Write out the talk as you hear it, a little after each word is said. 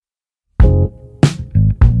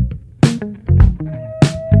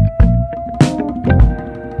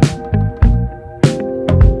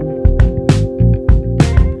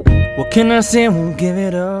Can I say I won't give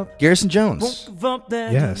it up? Garrison Jones.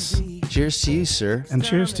 Yes. Cheers to you, sir. And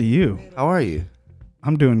cheers to you. How are you?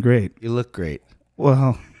 I'm doing great. You look great.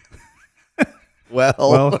 Well,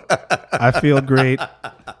 Well, I feel great.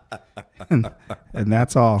 And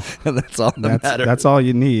that's all. that's all that matters. That's all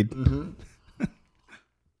you need.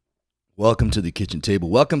 Welcome to the kitchen table.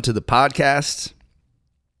 Welcome to the podcast.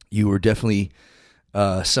 You were definitely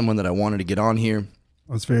someone that I wanted to get on here.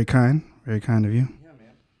 That's very kind. Very kind of you.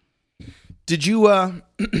 Did you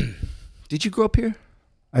did you grow up here?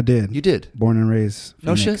 I did. You did? Born and raised.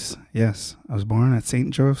 No Phoenix. shit? Yes. I was born at St.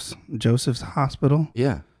 Joseph's Hospital.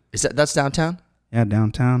 Yeah. That's downtown? Yeah,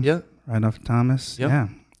 downtown. Yeah. Right off of Thomas. Yep. Yeah.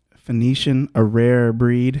 Phoenician, a rare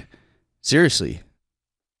breed. Seriously.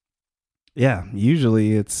 Yeah.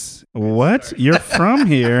 Usually it's, what? You're from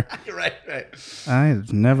here. Right.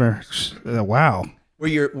 I've never, wow.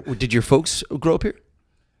 Did your folks grow up here?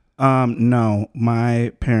 No,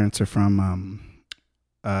 my parents are from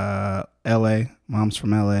L.A. Mom's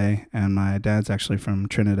from L.A. and my dad's actually from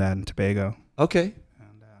Trinidad and Tobago, Okay.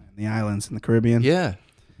 and in the islands in the Caribbean. Yeah.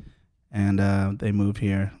 And they moved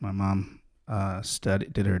here. My mom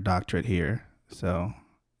did her doctorate here. So,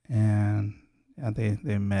 and yeah,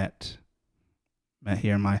 they met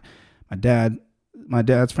here. My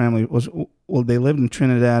dad's family they lived in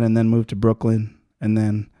Trinidad and then moved to Brooklyn, and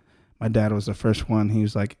then my dad was the first one. He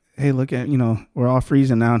was like, hey, look at, we're all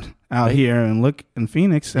freezing out Right. here, and look in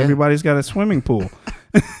Phoenix, Yeah. everybody's got a swimming pool.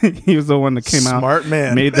 He was the one that came out, Smart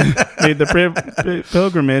man. made the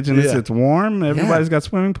pilgrimage, and Yeah. it's warm. Everybody's got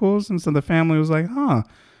swimming pools, and so the family was like,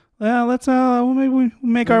 well, let's maybe we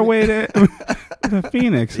make our way to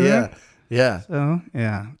Phoenix. Yeah. Right? Yeah. So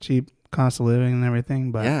yeah, cheap cost of living and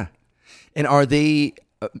everything. But Yeah. And are they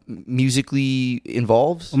musically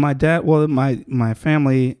involved? my dad, my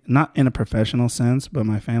family, not in a professional sense, but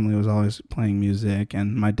my family was always playing music,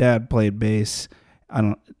 and my dad played bass.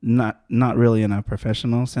 Not really in a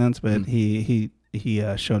professional sense, but he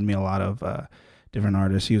showed me a lot of different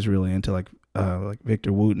artists. He was really into like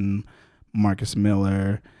Victor Wooten, Marcus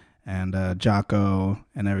Miller, and Jocko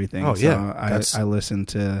and everything. Oh, so yeah. I listened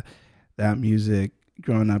to that music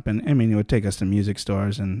growing up, and I mean, it would take us to music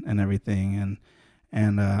stores and everything,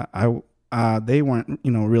 and they weren't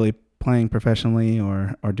really playing professionally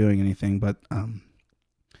or doing anything, but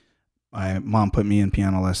my mom put me in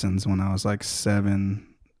piano lessons when I was like 6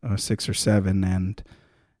 or 7,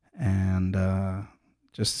 and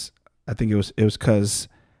just I think it was because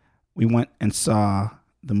we went and saw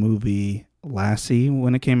the movie Lassie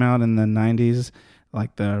when it came out in the 90s,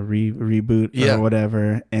 like the reboot Yeah. or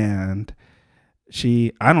whatever, and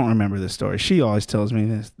I don't remember this story. She always tells me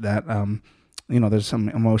this, that there's some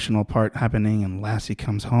emotional part happening, and Lassie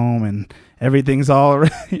comes home and everything's all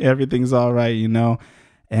right. Everything's all right,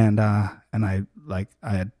 And I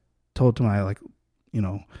had told him,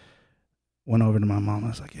 went over to my mom. I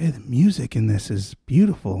was like, hey, the music in this is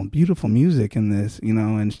beautiful music in this,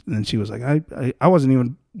 and then she was like, I wasn't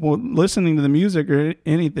even listening to the music or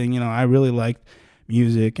anything. I really liked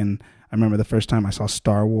music. And I remember the first time I saw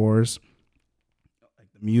Star Wars, like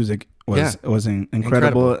the music was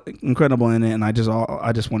incredible in it. And I just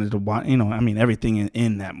wanted to watch, everything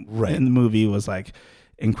in that in the movie was like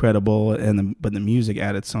incredible, but the music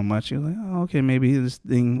added so much. You're like, oh, okay, maybe this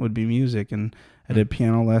thing would be music. And I did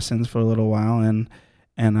piano lessons for a little while, and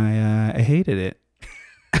I hated it.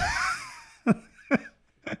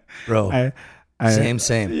 Bro.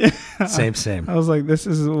 Same. Yeah. Same. I was like, this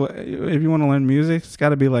is if you want to learn music, it's got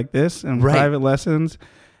to be like this, and Right. private lessons.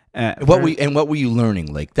 What were you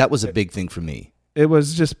learning? Like, that was a big thing for me. It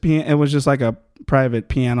was just like a private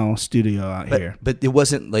piano studio out here. But it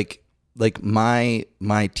wasn't like my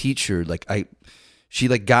teacher, she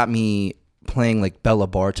got me playing like Bella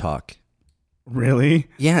Bartok. Really?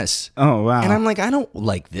 Yes. Oh wow. And I'm like, I don't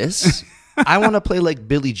like this. I want to play like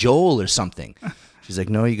Billy Joel or something. She's like,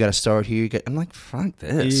 no, you got to start here. I'm like, fuck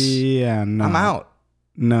this. Yeah, no. I'm out.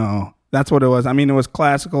 No, that's what it was. I mean, it was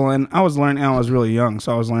classical, and I was really young,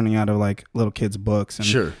 so I was learning out of like little kids' books and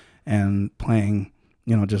Sure. and playing,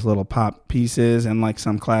 just little pop pieces and like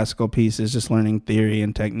some classical pieces, just learning theory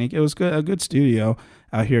and technique. It was a good studio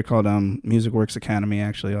out here called Music Works Academy,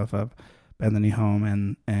 actually off of Bethany Home,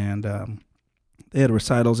 and they had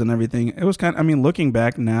recitals and everything. It was looking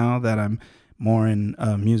back now that I'm more in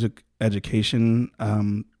music education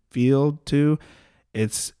field too,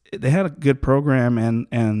 they had a good program,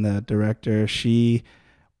 and the director, she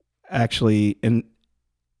actually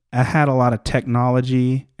had a lot of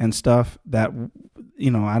technology and stuff that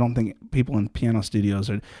I don't think people in piano studios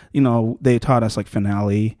are, they taught us like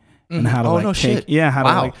Finale and how to Oh, like no take, shit. how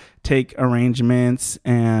Wow. to like take arrangements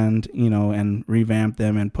and, and revamp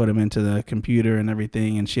them and put them into the computer and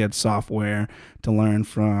everything. And she had software to learn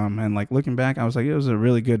from. And like looking back, I was like, it was a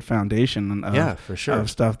really good foundation Yeah, for sure. of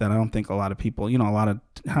stuff that I don't think a lot of people, a lot of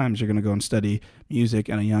times you're going to go and study music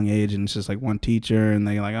at a young age and it's just like one teacher and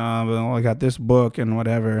they like, oh, well, I got this book and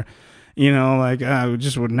whatever,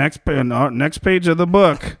 just with next page of the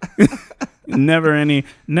book.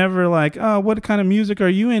 never like, oh, what kind of music are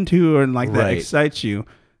you into? Or like that Right. excites you.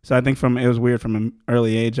 So I think it was weird from an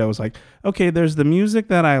early age. I was like, okay, there's the music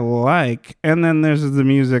that I like, and then there's the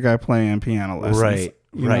music I play in piano lessons. Right.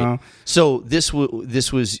 you Right. know? So this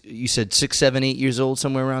was you said 6, 7, 8 years old,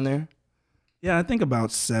 somewhere around there. Yeah, I think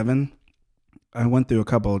about 7. I went through a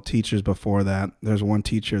couple of teachers before that. There's one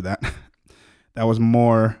teacher that was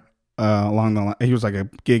more along the line. He was like a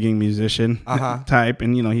gigging musician type,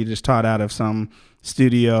 and he just taught out of some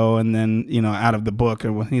studio and then out of the book,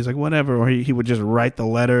 and he's like whatever, or he would just write the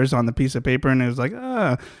letters on the piece of paper, and it was like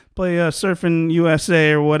play Surfing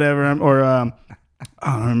USA or whatever, or I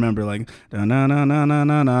don't remember, like na na na na na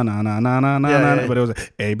na na na na na na na, but it was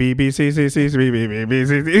like A B B C C C B B B B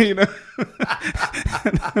C C,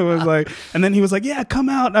 It was like, and then he was like, yeah, come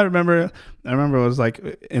out. I remember it was like,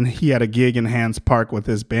 and he had a gig in Hans Park with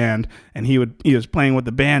his band, and he was playing with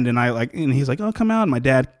the band, and and he's like, oh, come out. And my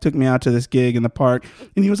dad took me out to this gig in the park,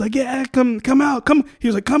 and he was like, yeah, come out, come. He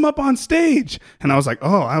was like, come up on stage, and I was like,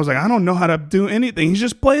 I don't know how to do anything. He's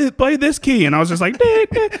just play this key, and I was just like,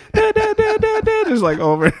 just like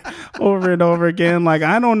over and over again, like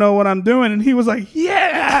I don't know what I'm doing, and he was like,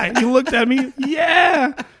 yeah. He looked at me,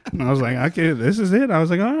 yeah, and I was like, okay, this is it. I was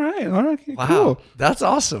like, all right, Wow, cool. that's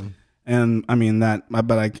awesome. And I mean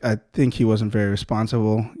but I think he wasn't very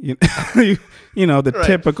responsible. The Right.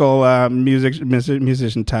 typical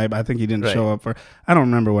musician type. I think he didn't Right. show up for. I don't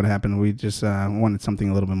remember what happened. We just wanted something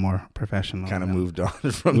a little bit more professional. Kind of and moved on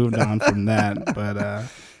from moved that. on from that. But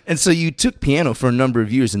And so you took piano for a number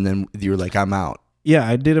of years, and then you were like, I'm out. yeah,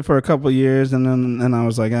 I did it for a couple of years, and then I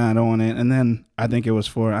was like, I don't want it. And then I think it was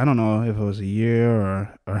for, I don't know if it was a year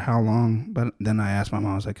or how long, but then I asked my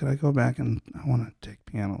mom, I was like, could I go back and I want to take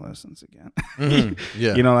piano lessons again?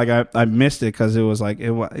 Yeah. Like I missed it because it was like,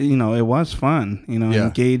 it was fun, Yeah.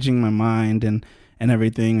 engaging my mind and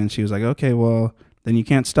everything. And she was like, okay, well, then you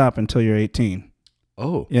can't stop until you're 18.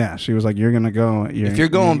 Oh. Yeah, she was like, you're going to go. If you're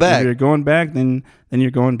going back. If you're going back, then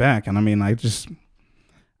you're going back. And I mean, I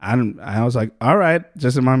was like, all right,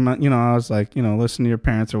 just in my mind, I was like, listen to your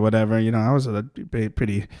parents or whatever. I was a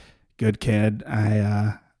pretty good kid.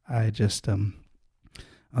 I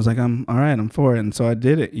was like, I'm all right, I'm for it. And so I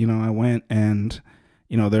did it. I went, and,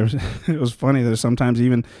 it was funny. There's sometimes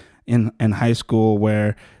even in high school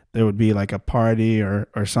where there would be like a party or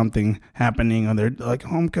something happening, or they're like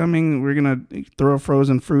homecoming, we're going to throw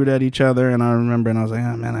frozen fruit at each other. And I remember, and I was like,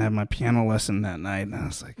 oh man, I had my piano lesson that night. And I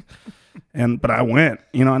was like, but I went,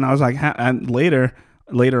 and I was like, and later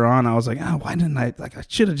on, I was like, why didn't I, like, I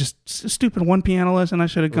should have just stupid one piano lesson. I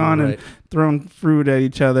should have gone Right. and thrown fruit at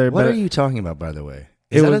each other. What but are you talking about, by the way?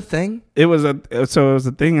 Is that a thing? It was a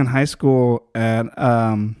thing in high school at,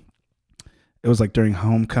 it was like during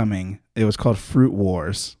homecoming. It was called Fruit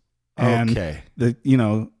Wars. And Okay. it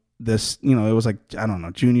was like, I don't know,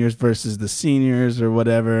 juniors versus the seniors or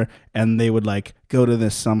whatever. And they would like go to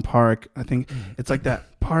some park. I think it's like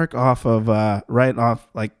that park off of, right off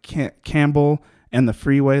like Campbell and the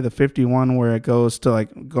freeway, the 51, where it goes to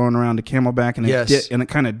like going around to Camelback, and Yes. and it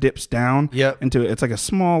kind of dips down Yep. into it. It's like a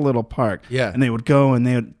small little park. Yeah. And they would go and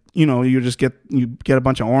they would, you get a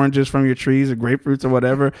bunch of oranges from your trees or grapefruits or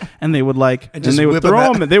whatever, and they would and just they would whip 'em throw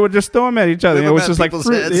at- them. They would just throw them at each other. Whip It 'em was at just like people's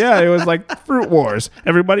fruit. heads. Yeah, it was like Fruit Wars.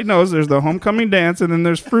 Everybody knows there's the homecoming dance, and then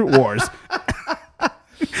there's Fruit Wars.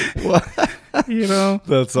 That's And I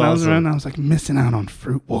was awesome. around, I was like missing out on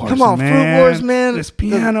Fruit Wars. Come on, Fruit Wars, man. This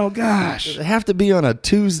piano, gosh. They have to be on a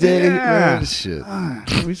Tuesday. Yeah. Man, shit.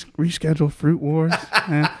 We reschedule Fruit Wars.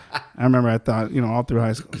 Man. I remember I thought, all through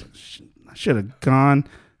high school, I should have gone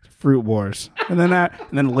to Fruit Wars. And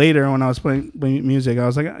then later when I was playing music, I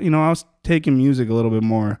was like, I was taking music a little bit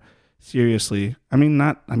more seriously.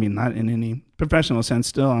 Not in any professional sense.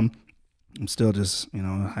 Still, I'm still just,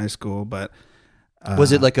 high school, but.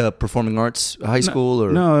 Was it like a performing arts high school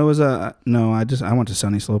or No, it was I went to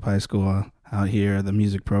Sunny Slope High School out here. The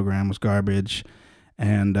music program was garbage,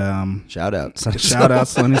 and shout out? shout out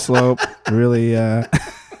Sunny Slope. Really, well,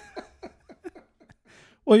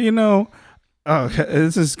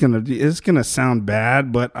 it's gonna sound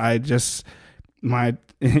bad, but I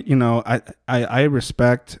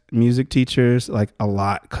respect music teachers like a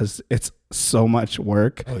lot because it's so much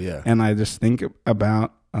work. Oh yeah. And I just think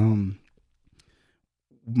about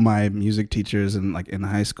my music teachers in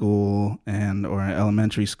high school or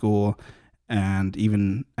elementary school, and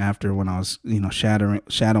even after when I was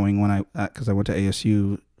shadowing when I because I went to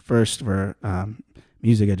ASU first for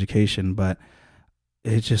music education, but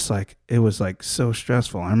it's just like it was like so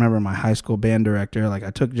stressful. I remember my high school band director, like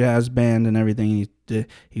I took jazz band and everything.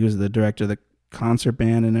 He was the director of the concert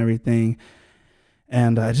band and everything.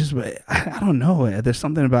 And I don't know. There's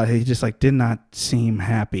something about it. He just like did not seem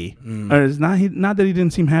happy. Or it's not that he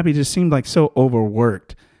didn't seem happy. He just seemed like so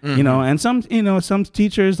overworked, you know. And some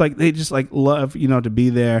teachers like they just like love, to be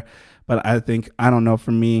there. But I don't know.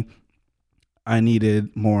 For me, I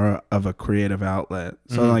needed more of a creative outlet.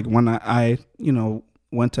 So like when I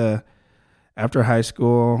went to after high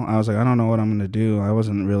school, I was like, I don't know what I'm going to do. I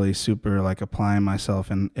wasn't really super like applying myself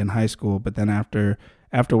in high school. But then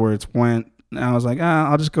afterwards I was like,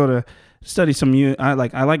 I'll just go to study some music. I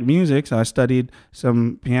like music, so I studied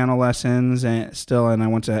some piano lessons and I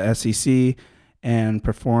went to SEC and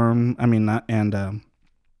performed. And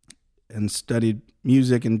studied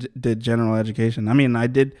music and did general education. I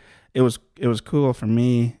did. It was cool for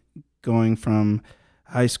me going from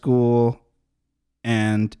high school,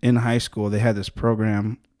 and in high school they had this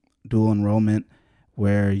program, dual enrollment,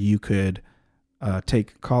 where you could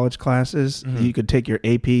take college classes. You could take your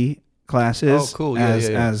AP classes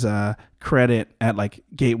as credit at like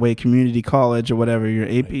Gateway Community College or whatever, your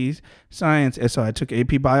AP science. And so I took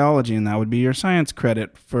AP biology, and that would be your science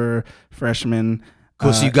credit for freshman.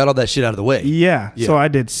 Cool. So you got all that shit out of the way. Yeah. So I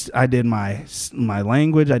did my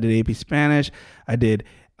language. I did AP Spanish. I did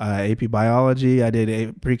AP biology. I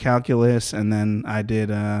did pre-calculus, and then I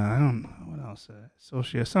did I don't know what else.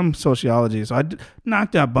 Some sociology. So I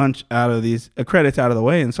knocked a bunch out of these credits out of the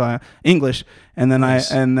way, and so English, and then I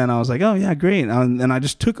was like, oh yeah, great. And I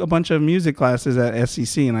just took a bunch of music classes at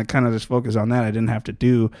SEC, and I kind of just focused on that. I didn't have to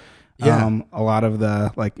do a lot of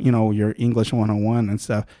the your English 101 and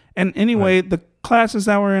stuff. And anyway, the classes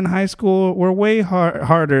that were in high school were way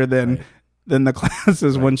harder than the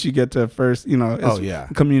classes once you get to first,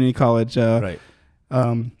 community college. So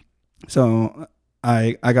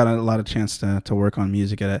I got a lot of chance to work on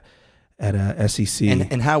music at SEC.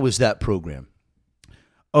 And how was that program?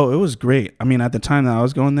 Oh, it was great. At the time that I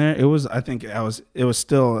was going there, it was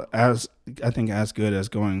still as good as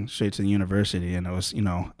going straight to the university, and it was,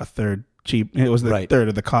 a third cheap. It was the third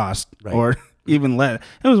of the cost, or even less.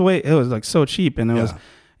 It was like so cheap, and it was,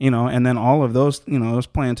 and then all of those, it was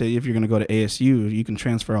planned to, if you're going to go to ASU, you can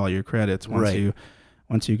transfer all your credits once you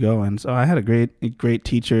go. And so I had great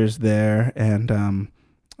teachers there, and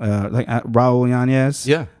Raul Yanez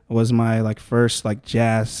was my first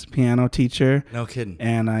jazz piano teacher. No kidding.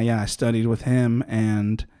 And I studied with him,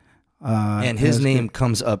 and his name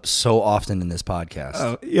comes up so often in this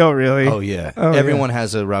podcast. Oh, really? Oh yeah. Everyone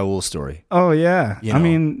has a Raul story. Oh yeah.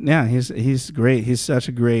 He's great. He's such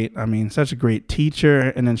a great teacher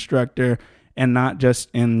and instructor, and not just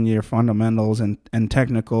in your fundamentals and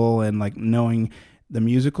technical and knowing the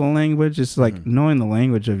musical language. It's knowing the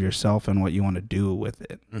language of yourself and what you want to do with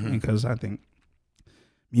it. Because I think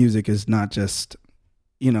music is not just,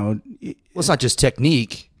 it's not just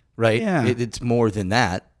technique, right? Yeah. It's more than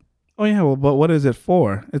that. Oh yeah. Well, but what is it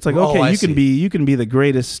for? It's like, okay, you can be the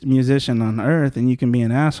greatest musician on earth, and you can be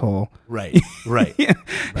an asshole. Right. Right.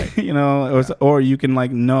 Right. Or you can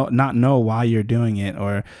not know why you're doing it,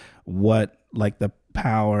 or what the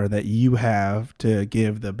power that you have to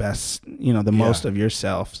give the best, the most of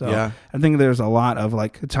yourself. So I think there's a lot of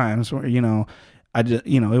times where,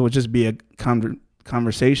 it would just be a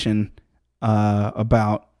conversation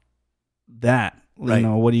about that. Right.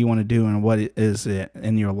 What do you want to do, and what is it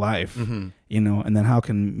in your life? And then how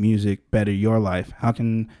can music better your life? How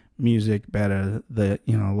can music better the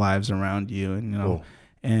lives around you? And cool.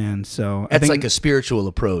 And so that's like a spiritual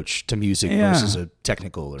approach to music versus a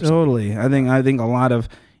technical or totally something. I think a lot of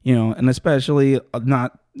and especially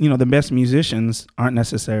not the best musicians aren't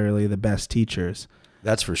necessarily the best teachers.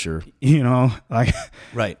 That's for sure.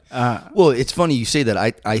 Right. Well, it's funny you say that.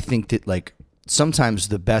 I think that sometimes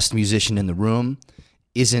the best musician in the room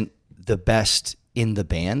isn't the best in the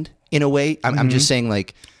band in a way. I'm just saying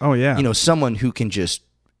oh yeah, someone who can just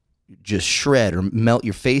shred or melt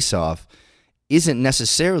your face off isn't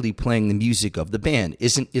necessarily playing the music of the band.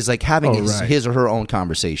 Is having his or her own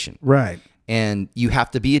conversation. Right. And you have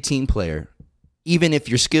to be a team player, even if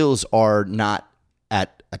your skills are not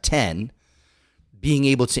at a 10. Being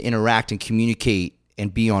able to interact and communicate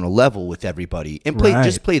and be on a level with everybody and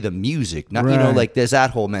just play the music. Not there's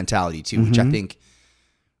that whole mentality too, which I think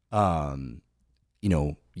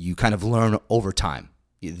you kind of learn over time.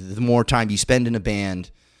 The more time you spend in a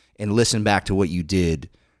band and listen back to what you did,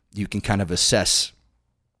 you can kind of assess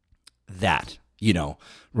that, you know.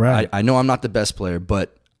 Right. I know I'm not the best player,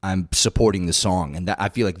 but I'm supporting the song, and I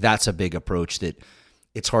feel like that's a big approach that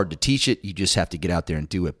it's hard to teach it. You just have to get out there and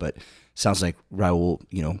do it. But sounds like Raul,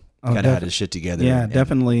 you know, kind of had his shit together. Yeah, and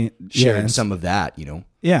definitely. sharing Yeah, some of that, you know.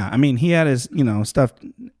 Yeah, I mean, he had his, you know, stuff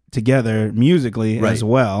together musically Right. as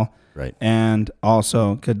well. Right. And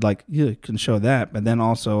also could like, you can show that, but then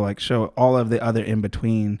also like show all of the other in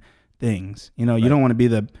between things. You know, you don't want to be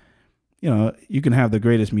the, you know, you can have the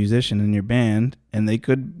greatest musician in your band and they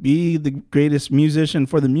could be the greatest musician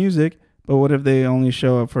for the music, but what if they only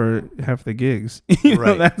show up for half the gigs? You know,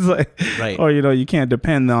 Right. that's like, Right. or, you know, you can't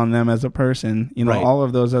depend on them as a person. You know, Right. all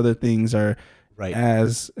of those other things are Right.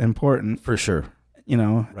 as important, For sure. you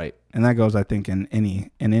know, Right. and that goes, I think, in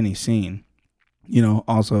any scene. You know,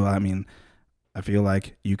 also, I mean, I feel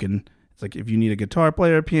like you can. It's like if you need a guitar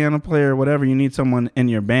player, piano player, whatever, you need someone in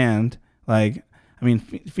your band. Like, I mean,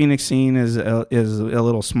 Phoenix scene is a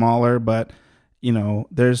little smaller, but you know,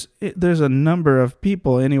 there's a number of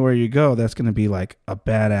people anywhere you go that's going to be like a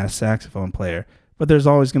badass saxophone player. But there's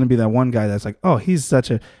always going to be that one guy that's like, oh, he's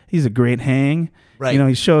a great hang. Right. You know,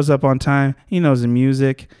 he shows up on time. He knows the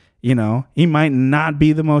music. You know, he might not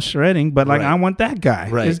be the most shredding, but like, Right. I want that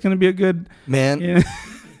guy. Right. He's going to be a good Man, you know?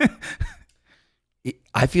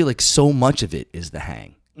 I feel like so much of it is the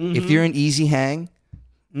hang. If you're an easy hang,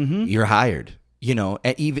 you're hired. You know,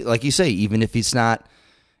 and even like you say, even if it's not,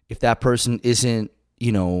 if that person isn't,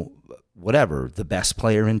 you know, whatever, the best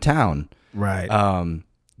player in town, Right.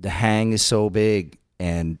 the hang is so big,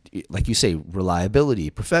 and like you say,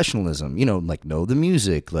 reliability, professionalism. You know, like know the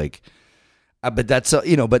music, like. But that's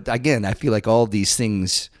you know. But again, I feel like all these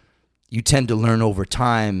things you tend to learn over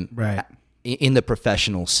time, Right. in the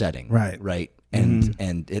professional setting, Right. right, and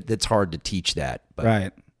it's hard to teach that, but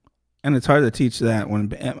Right. And it's hard to teach that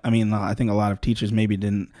when, I mean, I think a lot of teachers maybe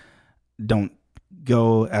don't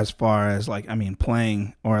go as far as like, I mean,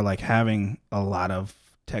 playing or like having a lot of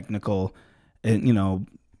technical, you know,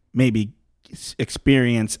 maybe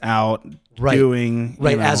experience out Right. doing,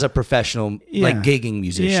 you know, as a professional, like gigging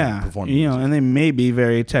musician, performing you know, music. and they may be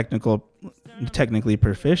very technically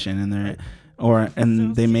proficient in their,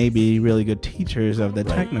 and they may be really good teachers of the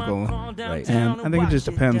technical. Right. And I think it just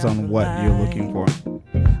depends on what you're looking for.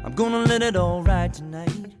 I'm gonna let it all ride tonight.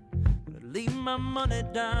 Gonna leave my money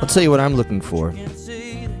down. I'll tell you what I'm looking for. Can't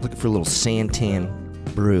see that Looking for a little Santan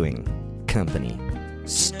Brewing Company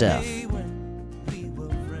stuff.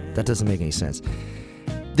 That doesn't make any sense.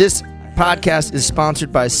 This podcast is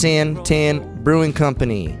sponsored by Santan Brewing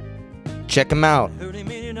Company. Check them out.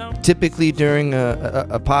 Typically during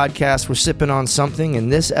a podcast, we're sipping on something,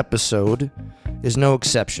 and this episode is no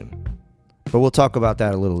exception. But we'll talk about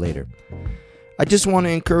that a little later. I just want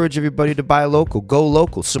to encourage everybody to buy local, go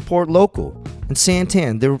local, support local. And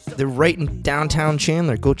Santan, they're right in downtown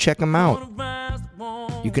Chandler. Go check them out.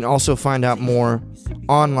 You can also find out more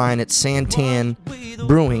online at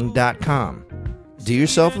santanbrewing.com. Do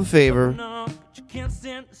yourself a favor,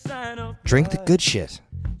 drink the good shit.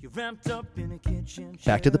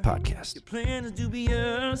 Back to the podcast. Your plan is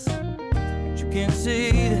dubious, but you can't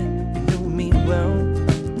say that you know me well.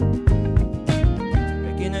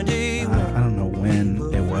 Back in the day when I don't know when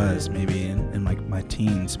it was, maybe in like my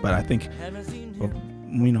teens, but I think, well,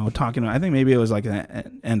 you know, I think maybe it was like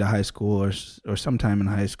the end of high school or sometime in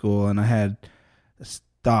high school, and I had this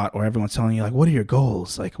thought where everyone's telling you like, what are your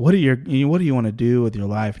goals? Like, what do you want to do with your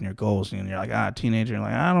life and your goals? And you're like, teenager, and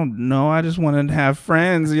like, I don't know, I just want to have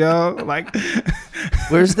friends, yo. Like,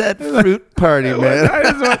 Where's that fruit party, man?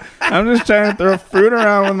 I'm just trying to throw fruit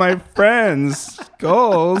around with my friends.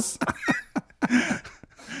 Goals.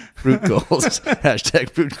 Fruit goals.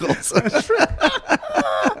 Hashtag fruit goals.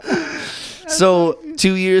 So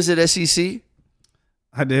 2 years at SEC?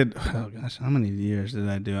 I did. Oh gosh, how many years did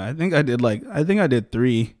I do? I think I did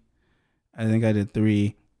 3. And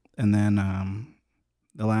then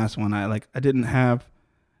the last one I didn't have.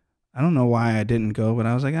 I don't know why I didn't go, but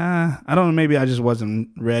I was like, I don't know. Maybe I just wasn't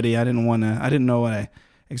ready. I didn't know what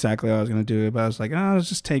exactly I was going to do. But I was like, let's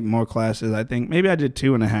just take more classes. I think maybe I did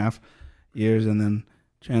 2.5 years and then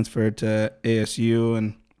transferred to ASU,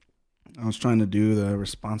 and I was trying to do the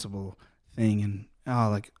responsible thing, and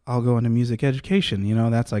I'll go into music education. You know,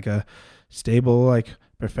 that's like a stable like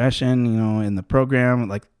profession. You know, in the program,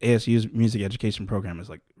 like ASU's music education program is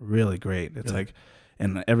like really great. It's like,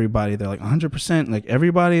 and everybody, they're like 100%. Like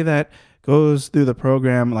everybody that goes through the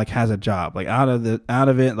program like has a job. Like out of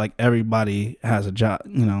it, like everybody has a job.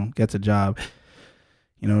 You know, gets a job.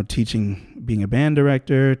 You know, teaching, being a band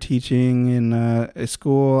director, teaching in a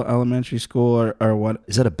school, elementary school, or what?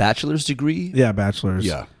 Is that a bachelor's degree? Yeah, bachelor's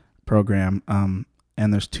program. And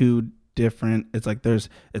there's 2 different. It's like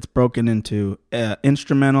it's broken into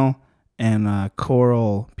instrumental and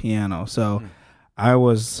choral piano. So it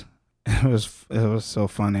was so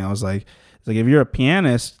funny. I was like, it's like if you're a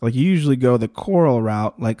pianist, like you usually go the choral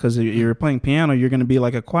route, like because if you're playing piano, you're going to be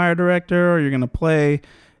like a choir director, or you're going to play,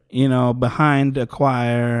 behind a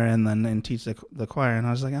choir and teach the choir. And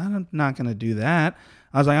I was like, I'm not going to do that.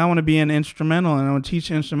 I was like, I want to be an instrumental and I want to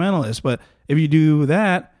teach instrumentalists. But if you do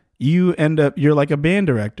that, you're like a band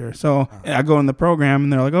director. So I go in the program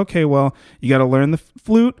and they're like, okay, well, you got to learn the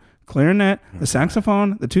flute, clarinet, the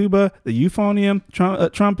saxophone, the tuba, the euphonium,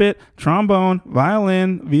 trumpet, trombone,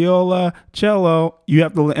 violin, viola, cello. You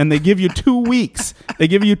have to, and they give you 2 weeks. They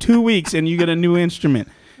give you 2 weeks, and you get a new instrument.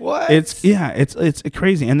 What? It's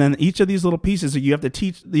crazy. And then each of these little pieces you have to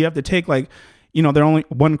teach. You have to take they're only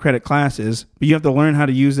 1 credit classes, but you have to learn how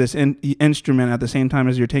to use this instrument at the same time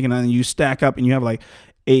as you're taking it, and you stack up, and you have like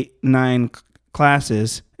 8, 9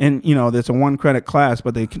 classes, and it's a 1 credit class,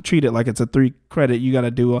 but they can treat it like it's a 3 credit. You got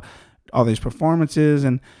to do all these performances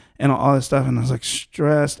and all this stuff, and I was like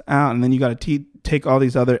stressed out. And then you got to take all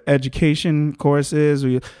these other education courses.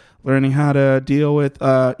 We learning how to deal with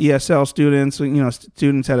ESL students.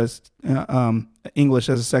 Students had English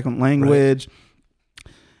as a second language,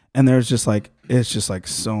 and there's just it's just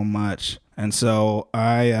so much. And so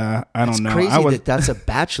I don't know. Crazy that's a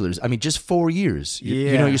bachelor's. I mean, just 4 years.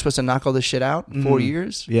 You're supposed to knock all this shit out in 4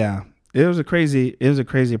 years. Yeah, it was a crazy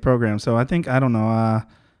program. So I think I don't know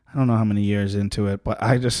how many years into it, but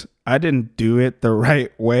I didn't do it the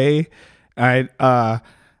right way. I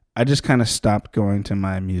just kind of stopped going to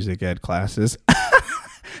my music ed classes. I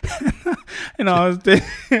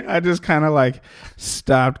just kind of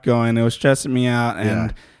stopped going. It was stressing me out,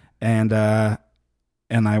 and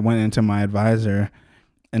I went into my advisor,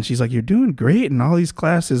 and she's like, "You're doing great in all these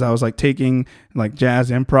classes." I was taking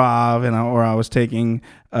jazz improv, or I was taking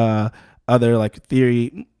other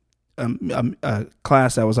theory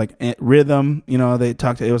class that was rhythm. They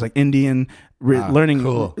talked. It was Indian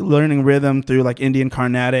learning rhythm through Indian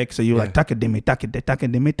Carnatic. So you takadimi takade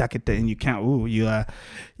takadimi takade, and you count.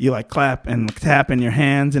 You clap and tap in your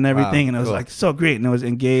hands and everything. And it was so great. And it was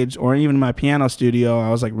engaged. Or even in my piano studio,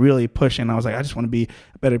 I was really pushing. I was I just want to be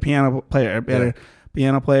a better piano player,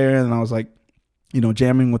 piano player. And I was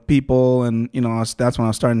jamming with people, and that's when I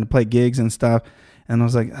was starting to play gigs and stuff. And I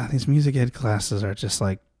was these music ed classes are just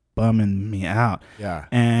bumming me out. Yeah.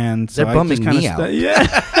 And so they're bumming me out.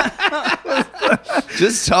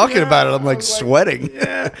 Just talking about it, I'm sweating.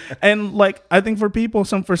 Yeah. And I think for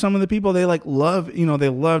some of the people, they love, they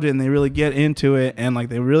loved it and they really get into it. And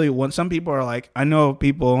they really want, some people are I know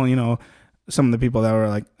people, some of the people that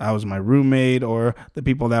were I was my roommate, or the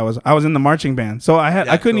people that I was in the marching band. So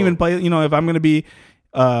I couldn't even play, if I'm going to be,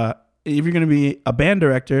 if you're going to be a band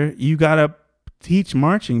director, you got to teach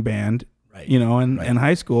marching band. Right. In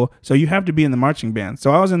high school. So you have to be in the marching band.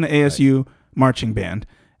 So I was in the ASU marching band.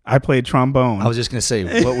 I played trombone. I was just going to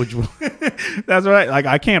say, what would you... That's right.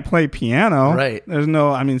 I can't play piano. Right. There's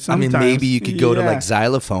no, sometimes... maybe you could go to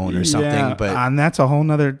xylophone or something, but... And that's a whole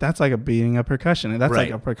nother... That's being a percussionist. That's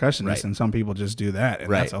right. a percussionist, right. And some people just do that. And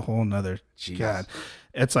right. That's a whole nother... Jeez. God.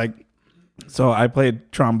 It's so I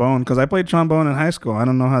played trombone, because I played trombone in high school. I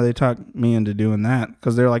don't know how they talked me into doing that,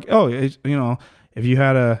 because they're if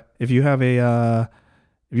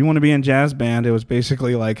you want to be in jazz band, it was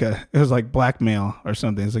basically it was blackmail or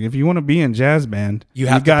something. It's if you want to be in jazz band, you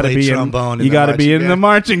got to be trombone. You got to be in the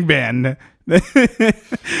marching band.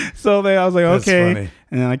 So I was That's okay. Funny.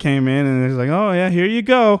 And then I came in, and it's oh yeah, here you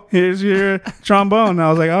go. Here's your trombone. And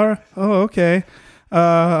I was okay.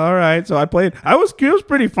 All right. So I played. It was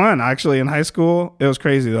pretty fun, actually, in high school. It was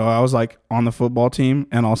crazy, though. I was on the football team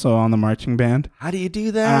and also on the marching band. How do you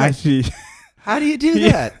do that? How do you do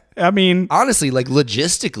that? Honestly,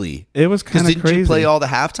 logistically, it was kind of crazy. Did you play all the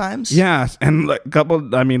half times? Yeah, and a couple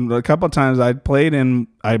times I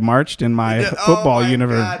marched in my football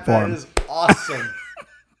uniform. God, that is awesome.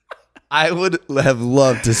 I would have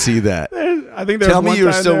loved to see that. I think. Tell me you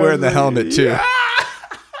were still wearing the helmet too. Yeah.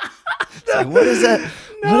 What is that?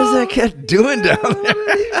 What is that kid doing down there?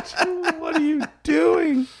 What are you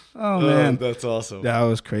doing? Oh man, that's awesome. That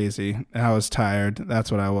was crazy. I was tired.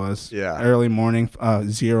 That's what I was. Yeah. Early morning,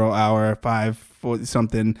 0 hour, 5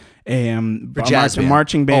 something a.m. For jazz band.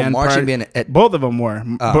 Marching band. Marching band. Both of them were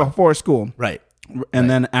before school. Right. And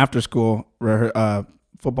then after school,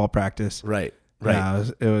 football practice. Right. Yeah,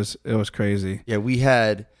 it was crazy. Yeah,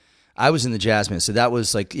 I was in the jazz band, so that was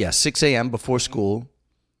 6 a.m. before school,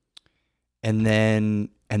 and then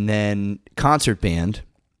concert band.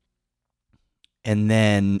 And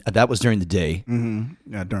then that was during the day.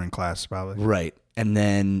 Mm-hmm. Yeah, during class probably. Right. And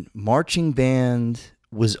then marching band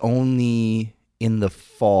was only in the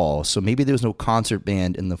fall, so maybe there was no concert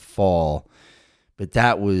band in the fall, but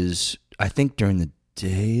that was, I think, during the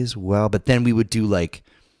day as well. But then we would do like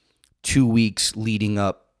 2 weeks leading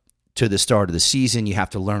up to the start of the season. You have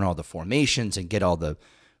to learn all the formations and get all the,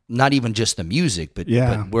 not even just the music, but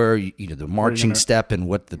where the marching step and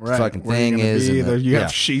what the fucking thing is. You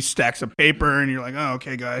have sheet stacks of paper, and you're like, oh,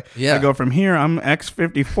 okay, guy. Yeah. I go from here. I'm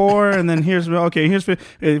X54, and then here's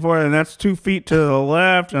 54, and that's 2 feet to the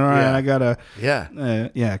left. And all right, I gotta.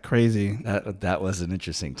 Yeah. Crazy. That was an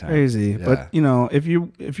interesting time. Crazy, Yeah. but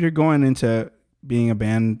if you're going into being a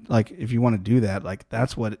band, like if you want to do that, like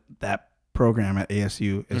that's what that program at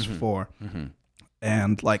ASU is for. Mm-hmm.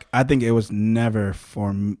 And like, I think it was never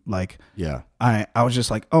for like, I was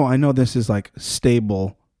just like, oh, I know this is like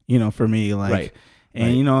stable, for me, like,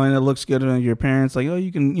 and and it looks good on your parents, like, oh,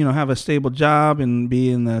 you can, have a stable job and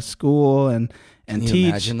be in the school and Can you teach.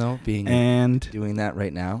 imagine though doing that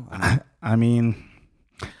right now? I mean,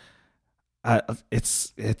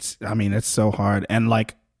 it's so hard, and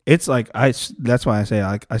like, it's like that's why I say,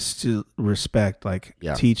 like, I still respect like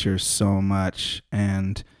teachers so much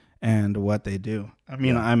and what they do. I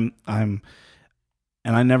mean, I'm and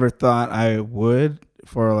I never thought I would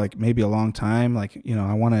for like maybe a long time. Like,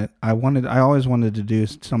 I always wanted to do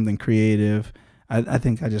something creative. I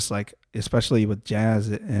think I just like, especially with jazz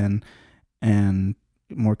and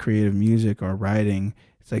more creative music or writing,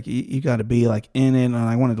 it's like you got to be like in it. And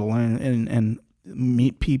I wanted to learn and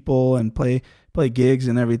meet people and play gigs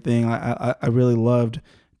and everything. I really loved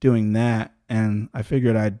doing that, and I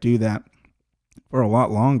figured I'd do that for a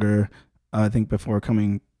lot longer, I think, before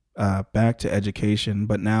coming back to education.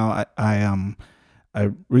 But now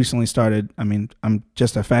I recently started. I mean, I'm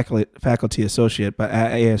just a faculty associate, but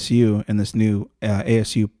at ASU in this new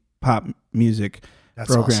ASU pop music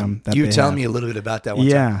program. Awesome. That You they tell have. me a little bit about that one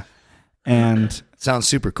time. Yeah, and Sounds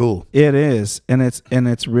super cool. it is, and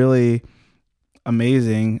it's really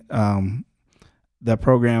amazing. The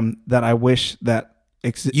program that I wish that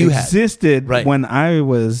existed when I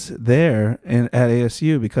was there at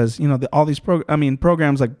ASU, because all these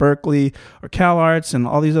programs like Berkeley or CalArts and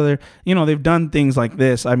all these other, they've done things like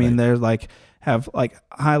this. I mean, they're like have like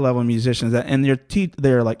high level musicians and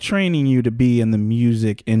they're like training you to be in the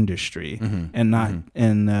music industry and not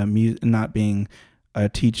in not being a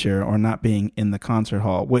teacher or not being in the concert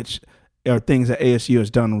hall, which are things that ASU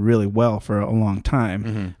has done really well for a long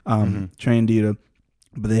time. Trained you to.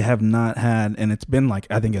 But they have not had, and it's been like,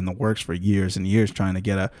 I think, in the works for years and years, trying to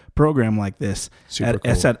get a program like this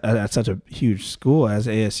at such a huge school as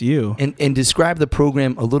ASU. And describe the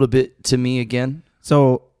program a little bit to me again.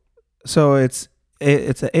 So it's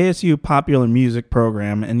an ASU popular music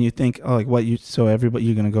program, and you think, oh, like everybody,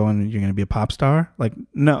 you're going to go and you're going to be a pop star? Like,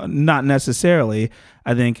 no, not necessarily.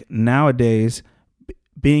 I think nowadays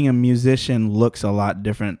being a musician looks a lot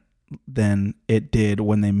different than it did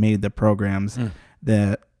when they made the programs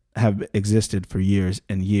that have existed for years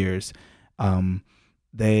and years.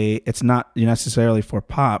 It's not necessarily for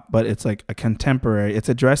pop, but it's like a contemporary. It's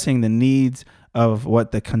addressing the needs of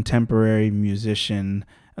what the contemporary musician,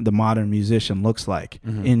 the modern musician, looks like,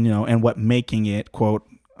 and what making it, quote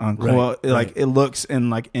unquote, it looks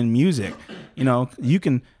in music. You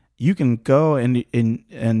can go and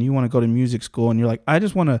you want to go to music school, and you're like, I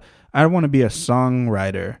want to be a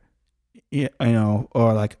songwriter,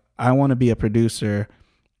 or like, I want to be a producer,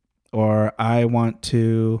 or I want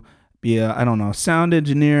to be a, sound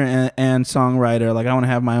engineer and songwriter. Like, I want to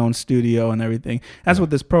have my own studio and everything. That's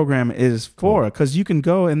what this program is for. Cause you can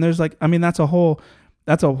go and there's like, that's a whole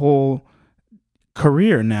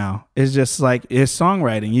career now. It's just like, it's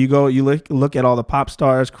songwriting. You go, you look at all the pop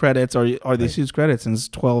stars credits or these huge credits, and it's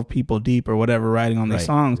 12 people deep or whatever writing on these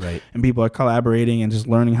songs, and people are collaborating and just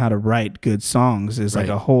learning how to write good songs is like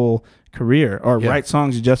a whole career, or write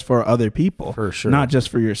songs just for other people, for sure, not just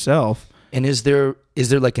for yourself. And is there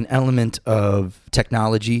like an element of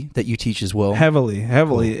technology that you teach as well?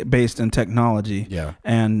 Heavily based in technology. Yeah.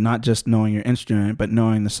 And not just knowing your instrument, but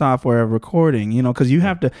knowing the software of recording, because you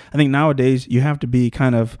have to, I think nowadays you have to be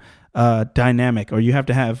kind of dynamic, or you have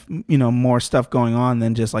to have, more stuff going on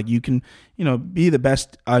than just like, you can, be the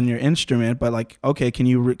best on your instrument, but like, okay, can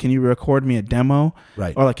you record me a demo?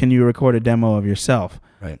 Right. Or like, can you record a demo of yourself?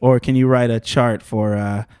 Right. Or can you write a chart for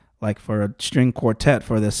a string quartet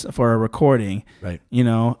for a recording? Right.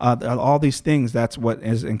 All these things. That's what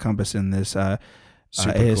is encompassed in this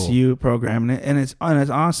ASU program, and it's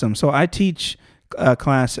awesome. So I teach a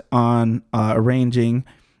class on arranging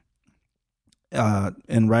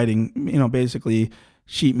and writing. Basically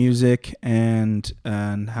sheet music and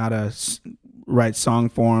how to write song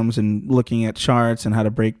forms, and looking at charts and how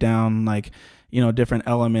to break down like different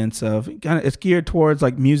elements of it's geared towards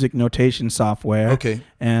like music notation software. Okay.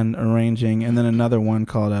 And arranging, and then another one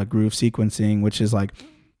called groove sequencing, which is like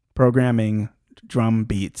programming drum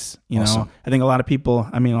beats. Awesome. I think a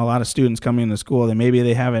lot of students coming into school that maybe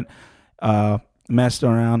they haven't messed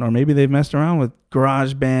around, or maybe they've messed around with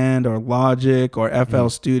GarageBand or Logic or FL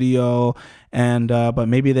Studio, and but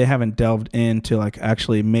maybe they haven't delved into like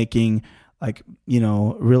actually making like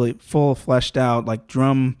really full fleshed out like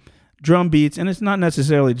drum beats. And it's not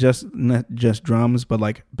necessarily just drums, but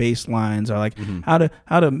like bass lines, or like how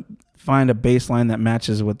to find a bass line that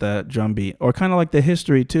matches with the drum beat, or kind of like the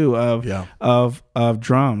history too of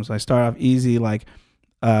drums. I start off easy, like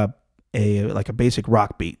a basic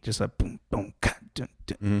rock beat, just like boom boom cat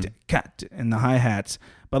cat and the hi-hats,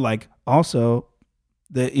 but like also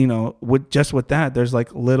the with that there's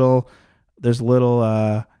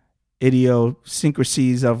little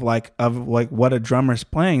idiosyncrasies of what a drummer's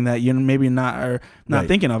playing that you're maybe not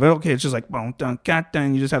thinking of. Okay, it's just like boom dun cat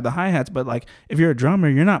dun, you just have the hi-hats, but like if you're a drummer,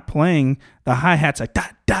 you're not playing the hi-hats like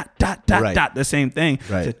dot dot dot dot dot the same thing.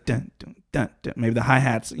 Right. So, dun, dun, dun, dun, maybe the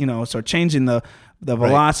hi-hats, so changing the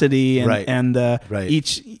velocity and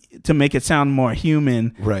each to make it sound more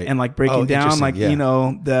human, and like breaking down like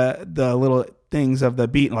the little things of the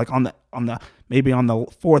beat, like on the maybe on the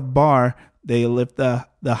fourth bar they lift the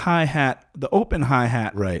hi-hat, the open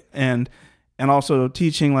hi-hat, and also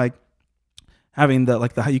teaching like having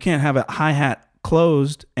you can't have a hi-hat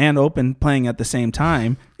closed and open playing at the same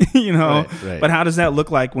time, but how does that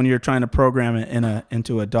look like when you're trying to program it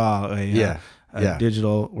into a DAW, a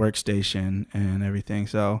digital workstation and everything?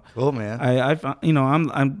 So cool, man.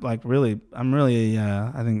 I'm really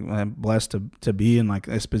I think I'm blessed to be in like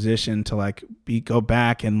this position to like go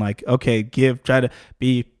back and like try to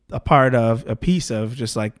be a part of a piece of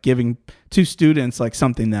just like giving to students like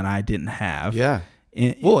something that I didn't have.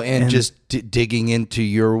 And just digging into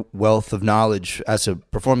your wealth of knowledge as a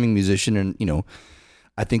performing musician, and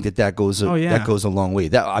I think that goes that goes a long way.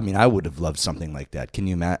 That I would have loved something like that. Can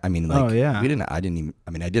you imagine? I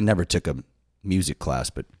never took a music class,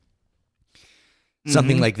 but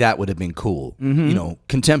something like that would have been cool.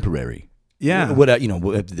 Contemporary. Yeah.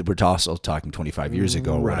 We're also talking 25 years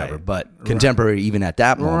ago or whatever, but contemporary even at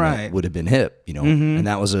that moment would have been hip, and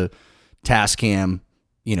that was a Tascam,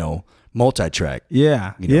 multi-track.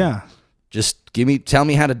 Just tell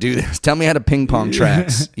me how to do this. Tell me how to ping pong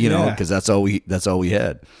tracks, because that's all we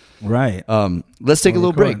had. Right. Let's take a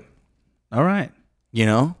little break. All right.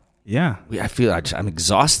 Yeah. I feel I'm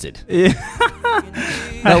exhausted.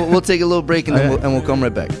 No, we'll take a little break and then we'll come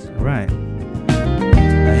right back. Right.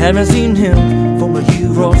 I haven't seen him for a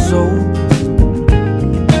year or so.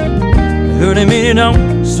 I heard him in and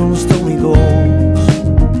out, so still he goes.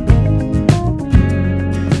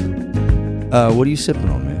 What are you sipping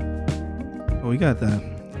on, man? Well, we got the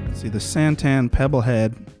Santan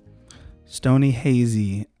Pebblehead Stony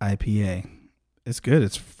Hazy IPA. It's good.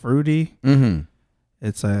 It's fruity. Mm-hmm.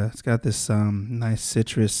 It's got this nice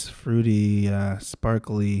citrus, fruity,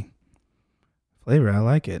 sparkly flavor. I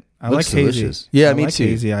like it. I like delicious. hazy. Yeah, I me like too.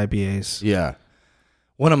 Hazy IPAs. Yeah.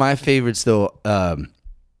 One of my favorites, though,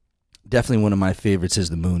 definitely one of my favorites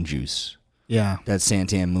is the Moon Juice. Yeah. That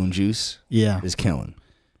Santan Moon Juice. Yeah. Is killing.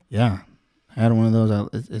 Yeah. I had one of those.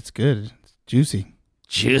 It's good. It's juicy.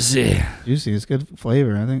 Juicy. It's good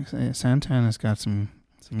flavor. I think Santan has got some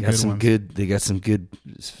good ones. They got some good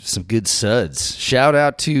suds. Shout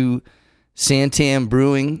out to Santan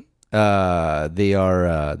Brewing. They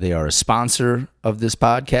are a sponsor of this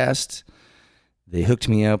podcast. They hooked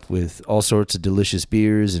me up with all sorts of delicious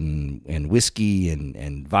beers and whiskey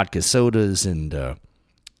and vodka sodas, and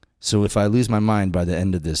so if I lose my mind by the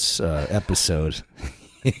end of this episode,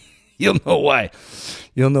 you'll know why.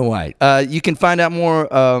 You can find out more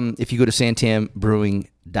if you go to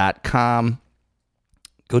santanbrewing.com.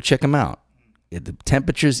 Go check them out. The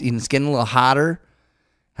temperatures, it's getting a little hotter.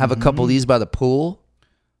 Have a couple of these by the pool.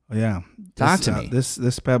 Yeah. Talk to me. This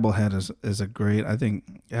Pebblehead is a great, I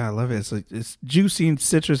think, I love it. It's juicy and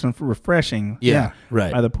citrus and refreshing. Yeah,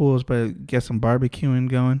 right. By the pools, but get some barbecuing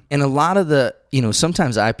going. And a lot of the,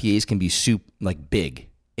 sometimes IPAs can be like big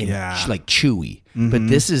and like chewy, but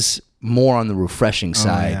this is more on the refreshing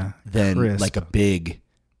side than crisp. Like a big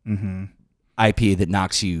IPA that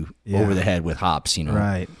knocks you over the head with hops,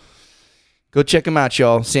 Right. Go check them out,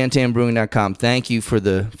 y'all. santanbrewing.com. Thank you for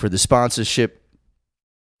the sponsorship.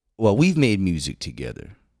 Well, we've made music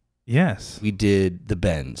together. Yes. We did The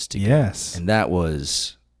Bends together. Yes. And that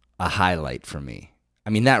was a highlight for me.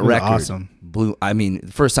 I mean, that was record awesome. blew. I mean,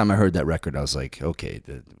 the first time I heard that record, I was like, okay,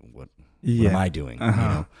 what am I doing?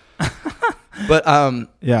 Uh-huh. But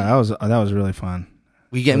yeah, that was really fun.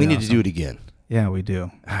 We need to do it again. Yeah, we do.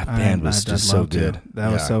 That band was just so good. That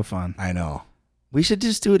was Yeah. so fun. I know. We should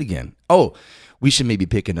just do it again. Oh, we should maybe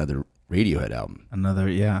pick another Radiohead album. Another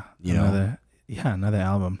Another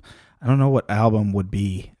album. I don't know what album would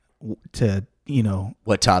be to,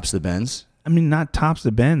 What tops the Benz? I mean, not tops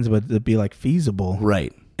the bends, but it'd be like feasible.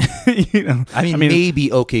 Right. I mean,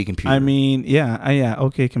 maybe OK Computer. I mean, yeah.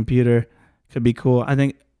 OK Computer could be cool. I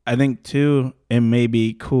think too, it may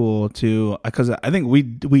be cool to, because I think we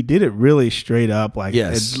did it really straight up, like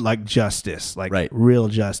Yes. like Justice, like Right. real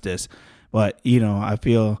Justice. But I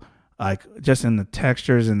feel like just in the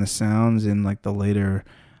textures and the sounds and like the later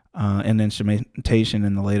and instrumentation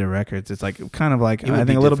in the later records, it's like kind of like It would I be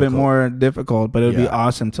think a little bit difficult. more difficult, but it would be Yeah.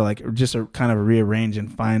 awesome to like just kind of rearrange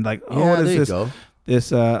and find like, Yeah, what is there you this?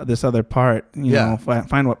 go. This other part, Yeah.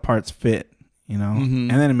 find what parts fit, Mhm.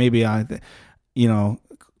 and then maybe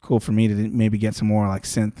cool for me to maybe get some more like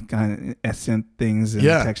synth things and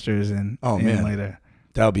Yeah. textures and Oh, and man. later.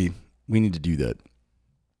 We need to do that.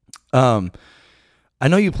 I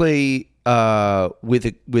know you play with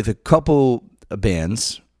a couple of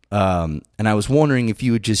bands, and I was wondering if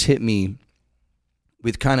you would just hit me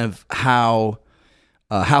with kind of how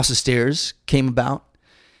House of Stairs came about,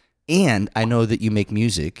 and I know that you make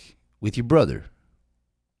music with your brother.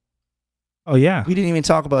 Oh yeah, We didn't even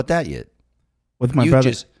talk about that yet. with my you brother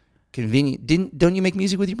just don't you make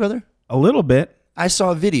music with your brother? a little bit. I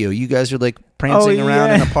saw a video. You guys are like prancing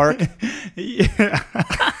around in a park. Yeah.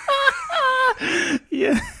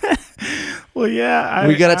 Yeah. Well, yeah.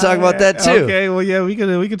 We gotta talk about that, too. Okay. Well, yeah, we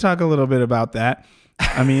could talk a little bit about that.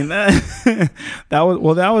 I mean, that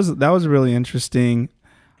was really interesting.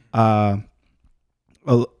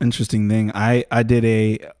 Interesting thing. I did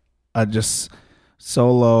a just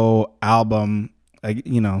solo album, like,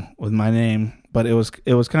 with my name, but it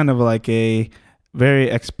was kind of like a very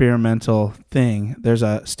experimental thing. There's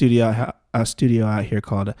a studio out here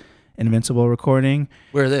called Invincible Recording,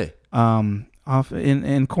 Where are they? off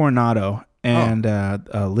in Coronado, and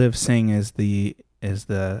Liv Singh is the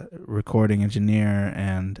recording engineer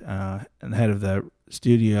and head of the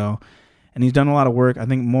studio, and he's done a lot of work. I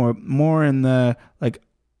think more in the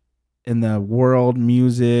world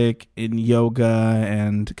music, in yoga,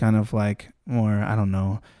 and kind of like more, I don't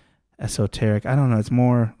know, esoteric. I don't know. It's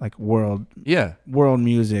more like world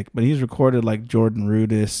music, but he's recorded like Jordan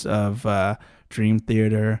Rudess of Dream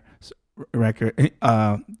Theater record,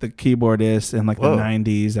 the keyboardist in like Whoa. the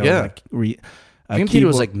 90s. That Yeah. was like Dream Theater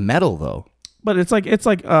was like metal though. but it's like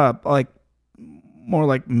more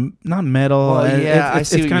like not metal. Well, yeah, I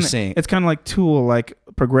see what kinda, you're saying. It's kind of like Tool, like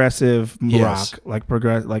progressive Yes. rock, like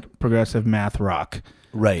progressive math rock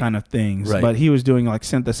Right. kind of things. Right. But he was doing like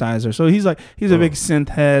synthesizer, so he's a big synth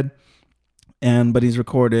head. But he's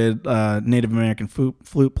recorded Native American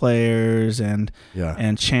flute players and Yeah.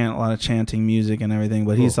 a lot of chanting music and everything.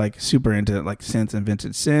 But he's Cool. like super into like synths and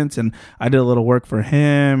vintage synths. And I did a little work for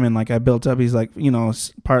him, and like I built up. He's like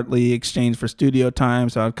partly exchanged for studio time,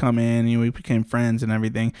 so I'd come in and we became friends and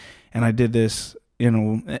everything. And I did this, I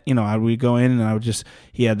would go in and I would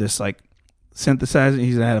he had this like synthesizer.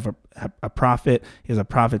 He's had a Prophet. He has a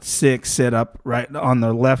Prophet 6 set up right on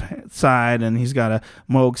the left side, and he's got a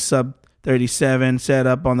Moog Sub 37 set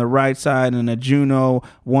up on the right side, and a Juno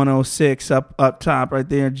 106 up top right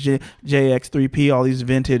there, JX3P, all these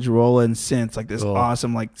vintage Roland synths, like this Cool.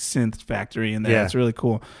 awesome like synth factory in there. Yeah. It's really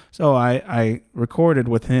cool. So I recorded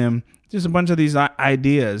with him just a bunch of these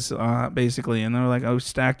ideas basically, and they were like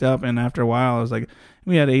stacked up, and after a while I was like,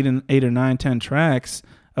 we had 8 or 9, 10 tracks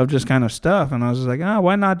of just kind of stuff, and I was just like,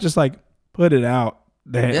 why not just like put it out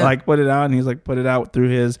there, Yeah. like put it out, and he's like put it out through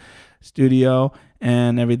his studio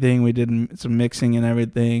and everything. We did some mixing and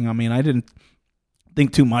everything. I mean, I didn't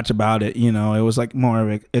think too much about it, it was like more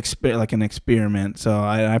of like an experiment. So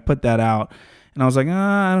I put that out, and I was like,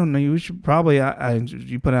 I don't know, you should probably,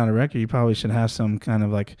 you put out a record, you probably should have some kind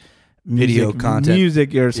of like Video content.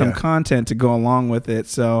 music or some Yeah. content to go along with it.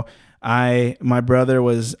 So my brother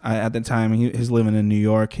was at the time, he's living in New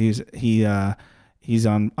York. He's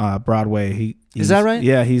on Broadway. Is that right?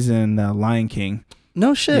 Yeah, he's in Lion King.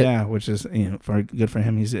 No shit. Yeah, which is good for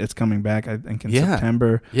him. It's coming back, I think, in Yeah.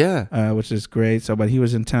 September. Yeah. Which is great. So, but he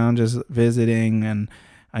was in town just visiting, and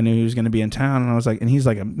I knew he was going to be in town, and I was like, and he's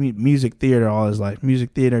like a music theater all his life,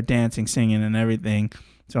 music theater, dancing, singing, and everything.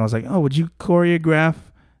 So I was like, would you choreograph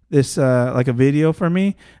this like a video for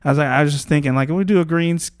me? I was just thinking like, we do a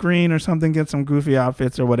green screen or something, get some goofy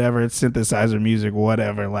outfits or whatever. It's synthesizer music,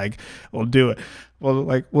 whatever. Like, we'll do it.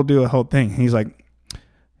 We'll do a whole thing. He's like,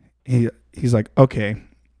 He's like, okay,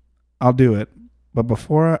 I'll do it. But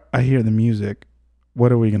before I hear the music, what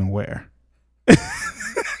are we going to wear?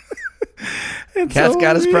 Cat's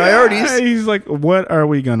got his priorities. He's like, what are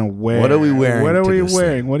we gonna wear? What are we wearing What are to we this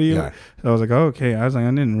wearing? thing? What do you? Yeah. So I was like, okay. I was like, I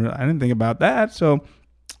didn't think about that. So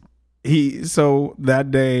that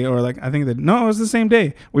day, or like, it was the same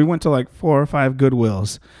day. We went to like 4 or 5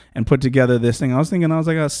 Goodwills and put together this thing. I was like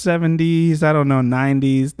a 70s, I don't know,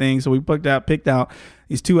 90s thing. So we picked out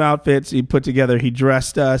these 2 outfits. He put together. He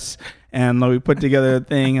dressed us, and we put together a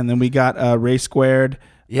thing. And then we got Ray Squared.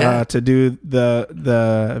 Yeah. To do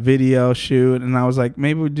the video shoot, and I was like,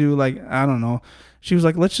 maybe we do like, I don't know. She was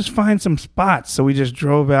like, let's just find some spots. So we just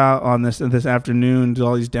drove out on this afternoon to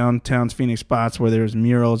all these downtown Phoenix spots where there was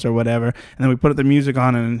murals or whatever, and then we put the music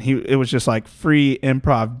on, and it was just like free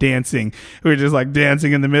improv dancing. We were just like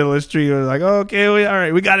dancing in the middle of the street. We were like, okay, all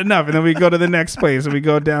right, we got enough, and then we go to the next place, and we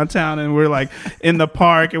go downtown, and we're like in the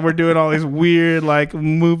park, and we're doing all these weird like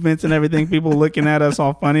movements and everything. People looking at us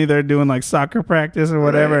all funny. They're doing like soccer practice or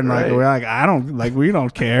whatever, and like we're like, we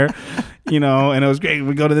don't care. And it was great.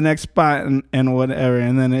 We go to the next spot and whatever,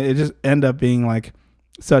 and then it just ended up being like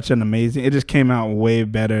such an amazing. It just came out way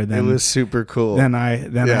better than It was super cool than I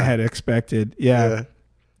had expected. Yeah.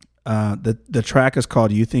 The track is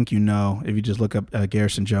called "You Think You Know." If you just look up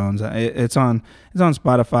Garrison Jones, it's on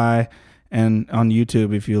Spotify and on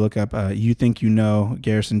YouTube. If you look up "You Think You Know"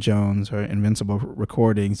 Garrison Jones or Invincible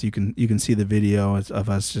Recordings, you can see the video of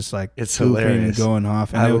us just like It's hooping hilarious. and going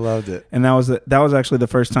off. And I loved it. And that was actually the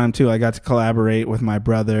first time too I got to collaborate with my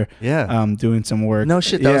brother. Yeah. doing some work. No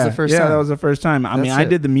shit, that was the first time. Yeah, that was the first time. I mean, I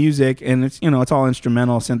did the music, and it's it's all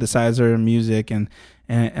instrumental synthesizer music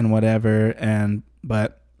and whatever.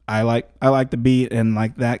 But I like the beat, and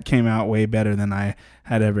like that came out way better than I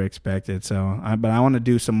had ever expected. So, but I want to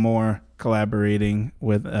do some more collaborating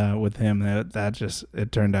with him. That just,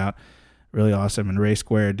 it turned out really awesome. And Ray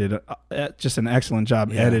Square did just an excellent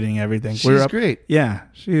job editing everything. She's great. Yeah,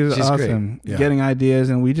 she's awesome. great. Yeah. Getting ideas,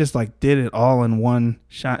 and we just like did it all in one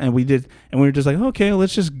shot. And we were just like, okay,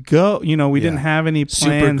 let's just go. We didn't have any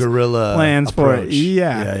Super guerrilla plans for it. approach.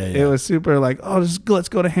 Yeah. It was super like, let's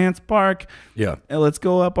go to Hants Park. Yeah. And let's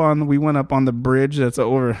go we went up on the bridge that's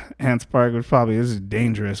over Hants Park, which probably this is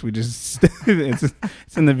dangerous. We just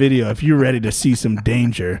it's in the video. If you're ready to see some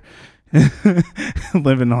danger.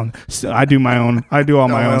 Living on, I do all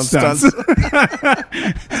my own stunts.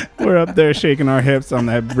 We're up there shaking our hips on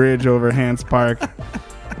that bridge over Hants Park.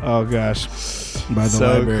 Oh gosh, by the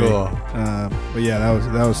library. Cool. But yeah,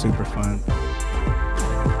 that was super fun.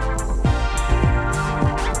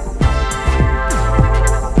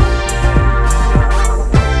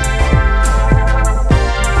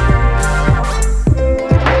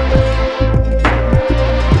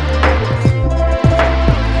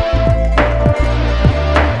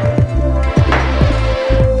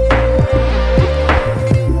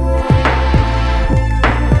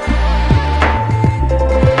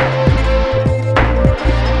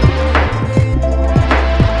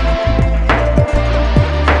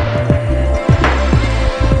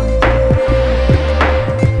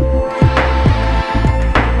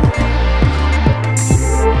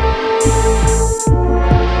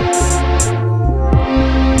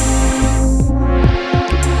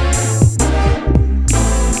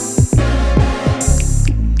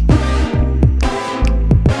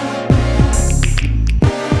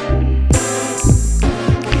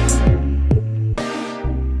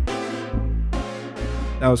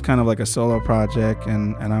 That was kind of like a solo project,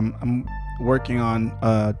 and I'm working on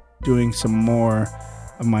doing some more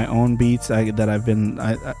of my own beats that I've been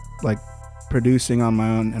like producing on my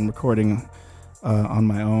own and recording on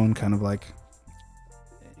my own, kind of like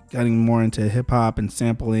getting more into hip hop and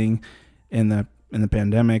sampling in the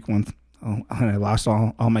pandemic when I lost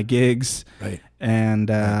all my gigs. Right. And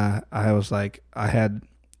I was like, I had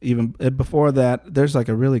even before that, there's like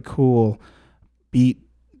a really cool beat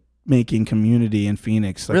making community in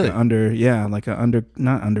Phoenix, like really?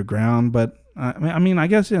 Not underground, but I mean, I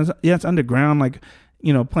guess it's underground. Like,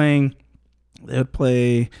 they would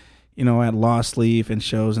play, at Lost Leaf and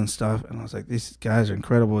shows and stuff. And I was like, these guys are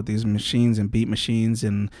incredible with these machines and beat machines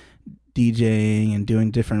and DJing and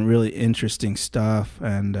doing different, really interesting stuff.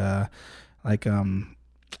 And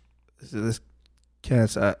this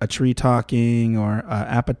cat's a Tree Talking or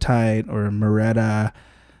Appetite or Moretta.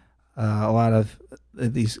 A lot of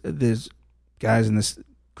these guys in this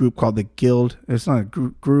group called the Guild. It's not a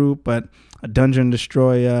group, but a Dungeon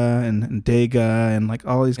Destroyer and Dega and like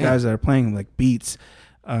all these guys that are playing like beats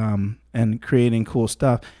and creating cool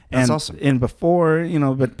stuff. That's and, awesome. And before,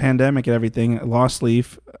 but pandemic and everything, Lost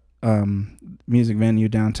Leaf music venue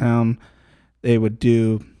downtown, we would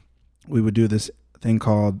do this thing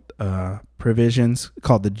called Provisions,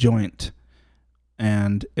 called The Joint.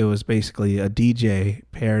 And it was basically a DJ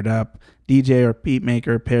paired up, DJ or beat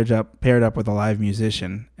maker paired up with a live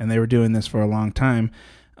musician, and they were doing this for a long time.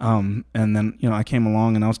 And then I came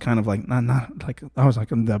along, and I was kind of like not like I was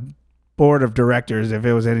like on the board of directors, if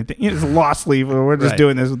it was anything. It's lost sleeve. We're just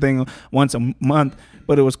doing this thing once a month,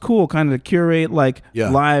 but it was cool, kind of to curate like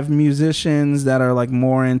live musicians that are like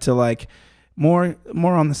more into like more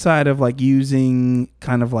on the side of like using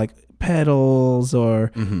kind of like pedals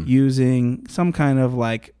or using some kind of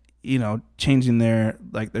like changing their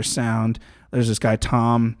sound. There's this guy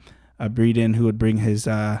Tom Breeden who would bring his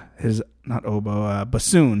not oboe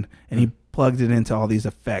bassoon, and he plugged it into all these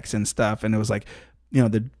effects and stuff, and it was like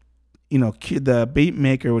the beat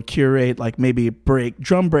maker would curate like maybe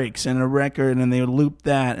drum breaks in a record, and they would loop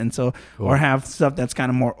that, and so or have stuff that's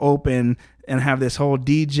kind of more open and have this whole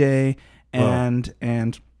DJ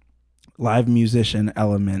and live musician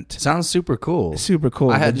element. Sounds super cool. Super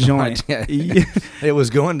cool. I had no idea. It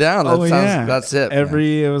was going down. That's it.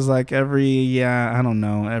 It was like every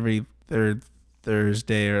third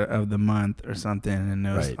Thursday of the month or something, and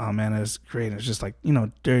it was oh man, it was great. It was just like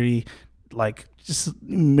dirty, like just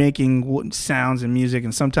making sounds and music,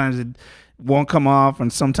 and sometimes it won't come off,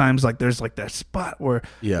 and sometimes like there's like that spot where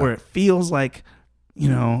it feels like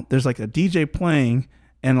there's like a DJ playing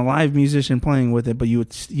and a live musician playing with it, but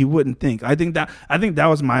you wouldn't think. I think that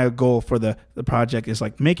was my goal for the project, is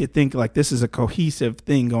like make it think like this is a cohesive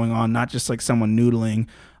thing going on, not just like someone noodling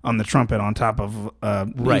on the trumpet on top of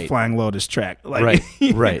Flying Lotus track. Like,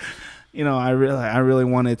 right. I really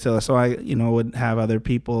wanted to, so I would have other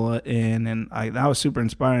people in, and that was super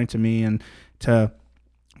inspiring to me, and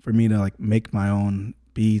for me to like make my own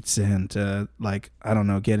beats and to like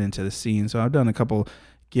get into the scene. So I've done a couple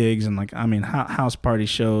gigs and house party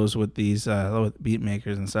shows with these with beat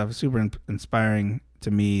makers and stuff. It's super inspiring to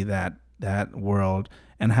me, that world,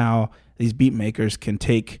 and how these beat makers can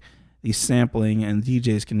take these sampling, and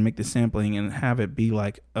DJs can make the sampling and have it be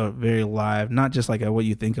like a very live, not just like what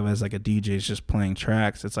you think of as like a DJ is just playing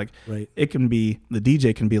tracks. It's like it can be, the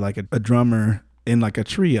DJ can be like a drummer in like a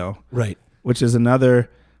trio, right? Which is another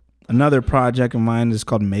project of mine is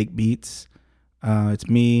called Make Beats. It's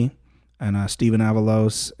me and Steven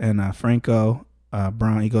Avalos and Franco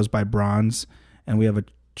Brown. He goes by Bronze, and we have a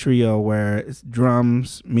trio where it's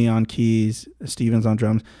drums, me on keys, Steven's on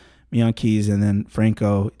drums, me on keys, and then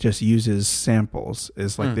Franco just uses samples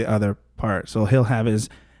is like the other part. So he'll have his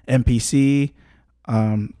MPC,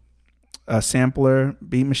 a sampler,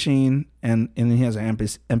 beat machine, and then he has an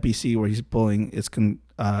MPC where he's pulling, it's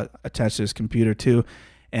attached to his computer too,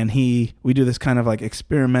 and we do this kind of like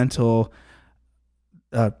experimental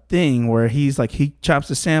thing where he's like, he chops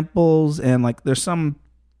the samples, and like there's some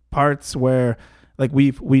parts where like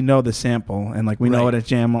we know the sample, and like we know how to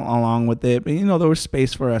jam along with it, but there was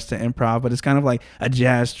space for us to improv, but it's kind of like a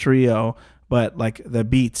jazz trio, but like the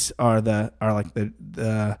beats are like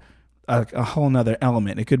the a whole nother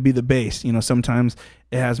element. It could be the bass, sometimes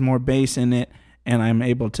it has more bass in it, and I'm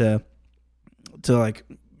able to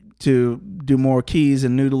do more keys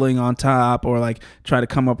and noodling on top, or like try to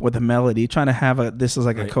come up with a melody, trying to have this is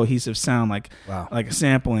like a cohesive sound, like a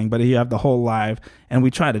sampling, but you have the whole live, and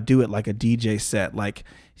we try to do it like a DJ set. Like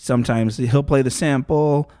sometimes he'll play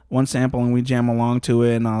one sample, and we jam along to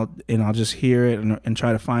it, and I'll just hear it and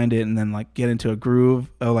try to find it, and then like get into a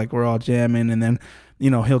groove, like we're all jamming, and then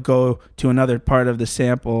he'll go to another part of the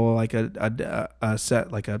sample, like a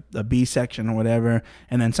set, like a B section or whatever,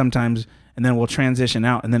 and then we'll transition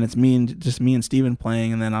out, and then it's me and Steven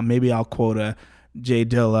playing, and then maybe I'll quote a Jay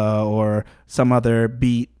Dilla or some other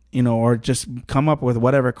beat, or just come up with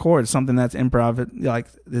whatever chord, something that's improv, like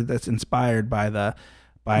that's inspired by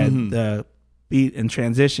the beat and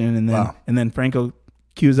transition, and then Franco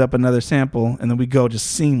cues up another sample, and then we go just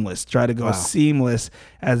seamless, try to go seamless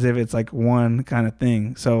as if it's like one kind of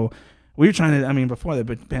thing. So we were trying to, before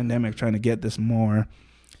the pandemic, trying to get this more,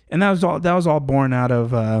 and that was all born out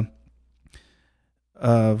of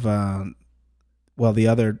the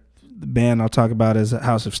other band I'll talk about is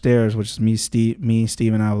House of Stairs, which is me,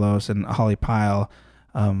 Steven Avalos, and Holly Pyle,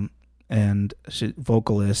 and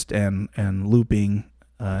vocalist and looping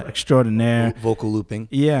extraordinaire. Vocal looping.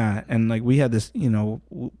 Yeah, and like we had this,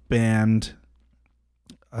 band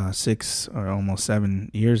 6 or almost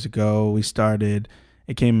 7 years ago. We started.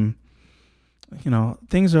 It came.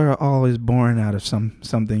 Things are always born out of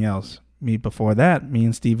something else. Before that, me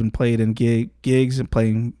and Steven played in gigs and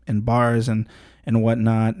playing in bars and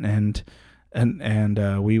whatnot, and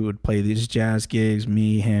we would play these jazz gigs,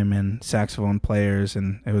 me, him, and saxophone players,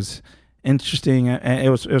 and it was interesting. It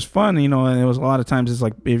was fun, and it was a lot of times it's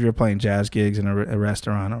like if you're playing jazz gigs in a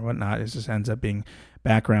restaurant or whatnot, it just ends up being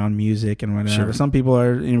background music and whatever. Sure. Some people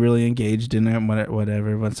are really engaged in it,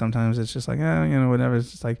 whatever. But sometimes it's just like, whatever.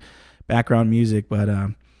 It's just like background music. But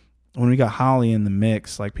when we got Holly in the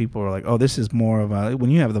mix, like people were like, "Oh, this is more of a." When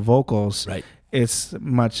you have the vocals, Right. It's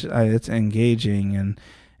much. It's engaging,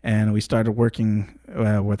 and we started working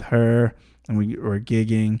with her, and we were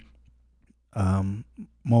gigging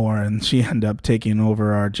more, and she ended up taking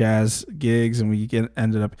over our jazz gigs, and we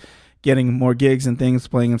ended up getting more gigs and things,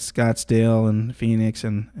 playing in Scottsdale and Phoenix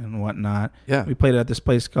and whatnot. Yeah. We played at this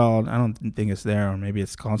place called, I don't think it's there, or maybe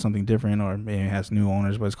it's called something different, or maybe it has new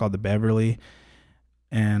owners, but it's called the Beverly.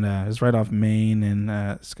 And it's right off Main and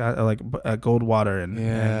Goldwater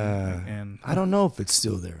and I don't know if it's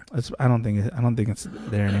still there. I don't think it's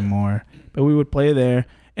there anymore. But we would play there,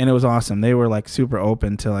 and it was awesome. They were like super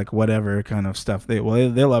open to like whatever kind of stuff. They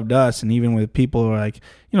loved us, and even with people who are like,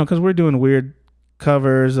 because we're doing weird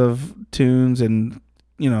covers of tunes and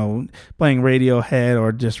playing Radiohead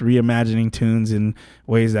or just reimagining tunes in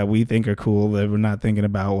ways that we think are cool, that we're not thinking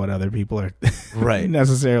about what other people are Right.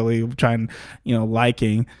 necessarily trying,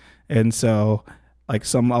 liking. And so like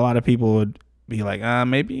a lot of people would be like,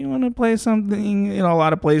 maybe you want to play something, a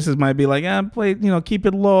lot of places might be like, play, keep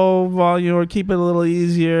it low volume or keep it a little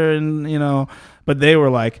easier. And, but they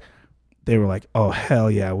were like, oh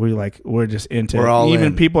hell yeah, we're just into We're it. all Even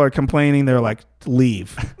in. people are complaining, they're like,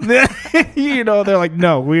 leave. They're like,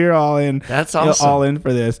 no, we're all in. That's awesome. All in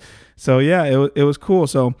for this. So yeah, it was cool.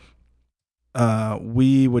 So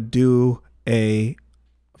we would do it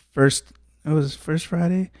was first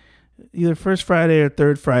Friday, either first Friday or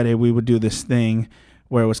third Friday, we would do this thing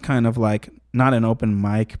where it was kind of like not an open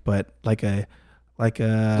mic, but like a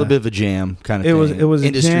little bit of a jam kind of it thing. was a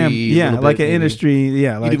industry, jam, yeah, little like bit, an maybe. industry,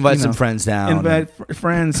 yeah. Like, You'd invite some friends down. Invite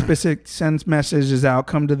friends, specific, send messages out,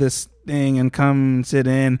 come to this thing and come and sit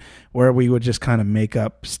in, where we would just kind of make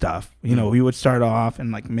up stuff. We would start off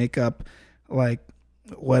and like make up like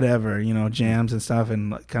whatever, jams and stuff,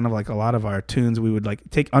 and like, kind of like a lot of our tunes, we would like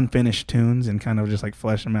take unfinished tunes and kind of just like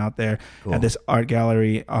flesh them out there at this art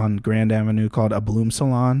gallery on Grand Avenue called A Bloom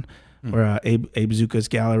Salon. Or Abe Zuka's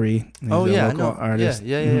gallery. He's a local artist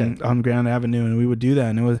on Grand Avenue, and we would do that,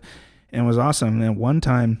 and it was awesome. And one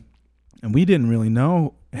time, and we didn't really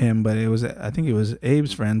know him, but I think it was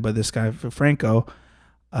Abe's friend, but this guy Franco,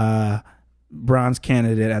 bronze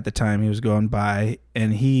candidate at the time, he was going by,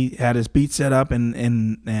 and he had his beat set up,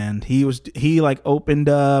 and he like opened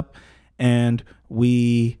up, and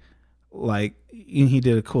we like. He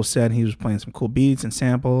did a cool set. He was playing some cool beats and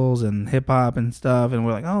samples and hip hop and stuff. And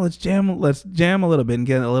we're like, oh, let's jam a little bit and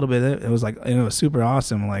get a little bit. It was super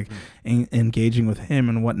awesome, like engaging with him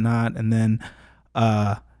and whatnot. And then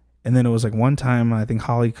it was like one time I think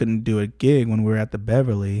Holly couldn't do a gig when we were at the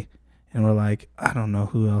Beverly, and we're like, I don't know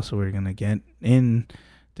who else we're gonna get in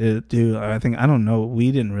to do. I don't know.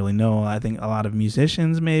 We didn't really know. I think a lot of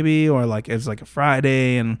musicians maybe, or like it's like a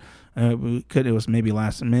Friday and. It was maybe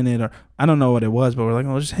last minute, or I don't know what it was, but we're like,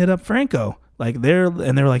 well, just hit up Franco. Like they were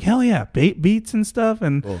like, hell yeah, beats and stuff,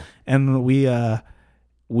 and we did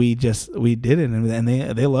it, and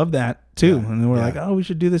they loved that too, and we're like, oh, we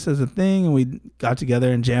should do this as a thing, and we got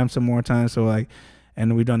together and jammed some more times. So like,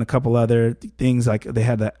 and we've done a couple other things, like they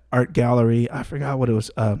had that art gallery. I forgot what it was.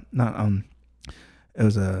 It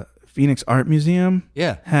was a Phoenix Art Museum.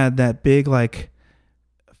 Yeah, had that big like,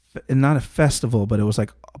 not a festival, but it was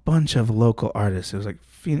like a bunch of local artists. It was like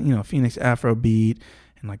Phoenix Afrobeat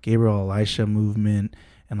and like Gabriel Elisha movement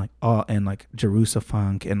and like Jerusa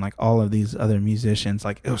Funk and like all of these other musicians.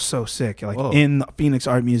 Like it was so sick. Like in the Phoenix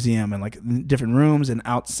Art Museum and like different rooms and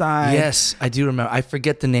outside. Yes, I do remember. I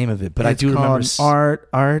forget the name of it, but I do remember. Art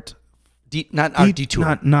not Art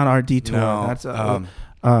Detour. Not Art Detour. No, that's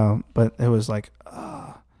but it was like.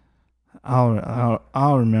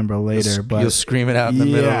 I'll remember later, but you'll scream it out in the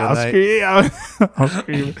middle of the night. I'll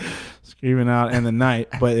scream it out in the night.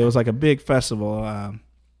 But it was like a big festival.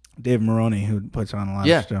 Dave Maroney, who puts on a lot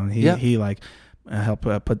of stuff, he like helped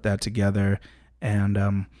put that together, and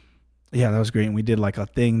that was great. And we did like a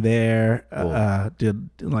thing there. Did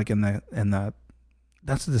like in the.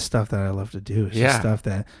 That's the stuff that I love to do. It's just stuff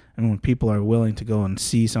that, and when people are willing to go and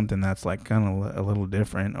see something that's like kind of a little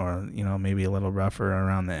different, or maybe a little rougher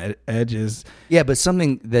around the edges. Yeah, but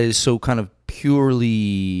something that is so kind of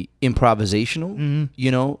purely improvisational.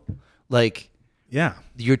 Like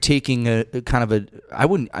you're taking a kind of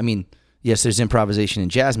yes, there's improvisation in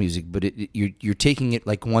jazz music, but you're taking it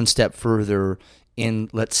like one step further in,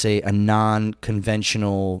 let's say, a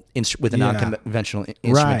non-conventional non-conventional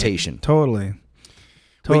instrumentation. Right. Totally.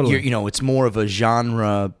 It's more of a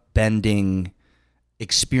genre bending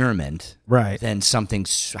experiment, right? Than something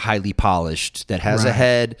highly polished that has a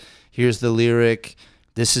head. Here's the lyric.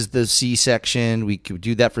 this is the C section. We could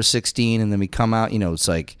do that for 16, and then we come out. It's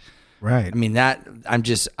like, Right. I mean,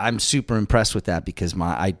 I'm super impressed with that because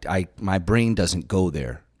my brain doesn't go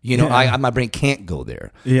there. My brain can't go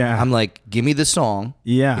there. Yeah. I'm like, give me the song.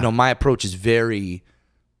 Yeah. My approach is very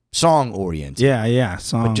song oriented. Yeah.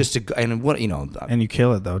 Song. But just to, and what, and you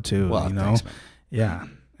kill it though too. Well, thanks, man. Yeah.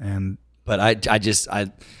 And but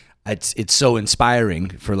it's so inspiring,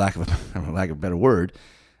 for lack of a better word,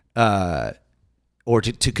 or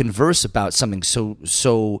to converse about something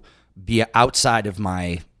so be outside of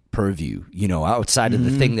my purview, outside of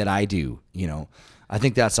the thing that I do. I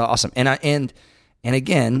think that's awesome. And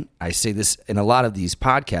again, I say this in a lot of these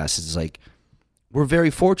podcasts, it's like, we're very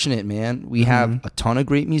fortunate, man. We have a ton of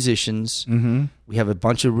great musicians. We have a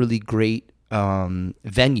bunch of really great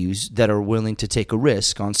venues that are willing to take a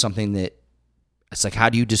risk on something that it's like, how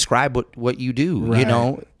do you describe what you do? Right.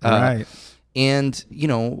 Right. And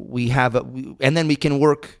we have and then we can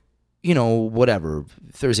work, whatever,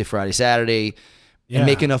 Thursday, Friday, Saturday, and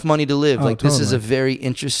make enough money to live. This is a very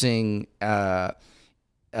interesting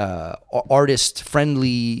artist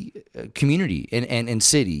friendly community and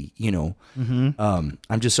city.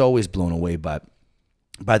 I'm just always blown away by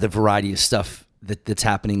the variety of stuff that's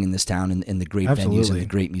happening in this town and the great venues and the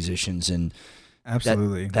great musicians and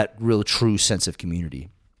absolutely that real true sense of community.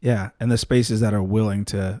 Yeah, and the spaces that are willing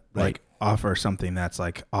to offer something that's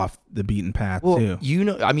like off the beaten path too.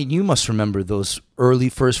 You must remember those early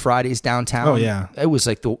First Fridays downtown. Oh yeah, it was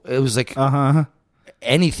like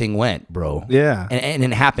anything went, bro. Yeah, and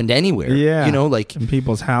it happened anywhere. Yeah, in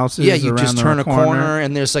people's houses. Yeah, you just turn a corner corner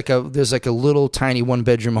and there's like a little tiny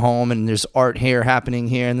 1-bedroom home, and there's art here happening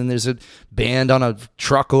here, and then there's a band on a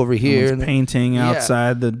truck over here, and painting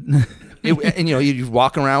outside the. And you're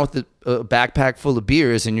walking around with a backpack full of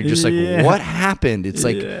beers, and you're just like, what happened? It's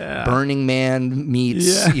like Burning Man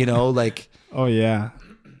meets, Oh yeah.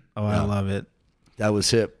 Oh, I love it. That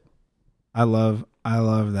was hip. I love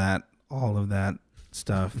that, all of that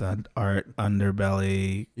stuff, that art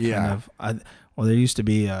underbelly. Kind of. There used to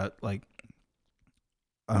be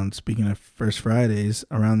speaking of First Fridays,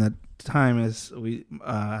 around that time as we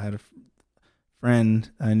had a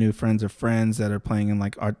friend, I knew friends of friends that are playing in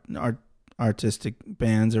like artistic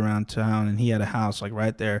bands around town, and he had a house like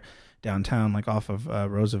right there downtown, like off of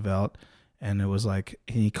Roosevelt, and it was like,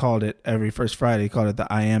 he called it every First Friday, he called it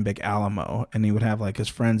the Iambic Alamo, and he would have like his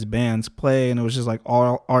friends' bands play, and it was just like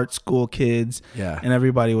all art school kids, and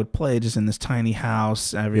everybody would play just in this tiny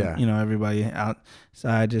house, everybody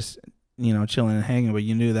outside just chilling and hanging, but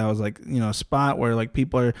you knew that was like, a spot where like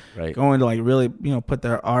people are going to like really, put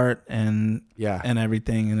their art and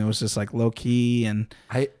everything. And it was just like low key. And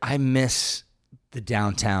I miss the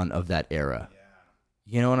downtown of that era. Yeah.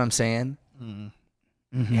 You know what I'm saying?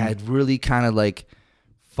 Mm-hmm. Yeah, it really kind of like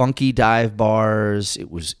funky dive bars.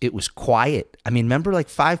 It was quiet. I mean, remember like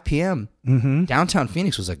 5 p.m. Downtown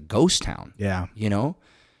Phoenix was a ghost town. Yeah.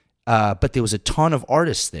 But there was a ton of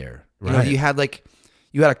artists there.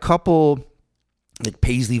 You had a couple, like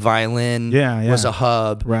Paisley Violin was a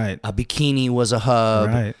hub. Right. A Bikini was a hub.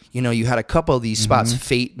 Right. You had a couple of these spots.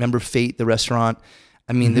 Fate, remember Fate, the restaurant?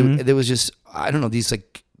 I mean, there was just, I don't know, these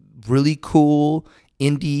like really cool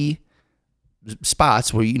indie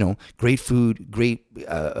spots where, great food, great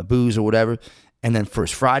booze or whatever. And then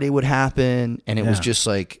First Friday would happen, and it was just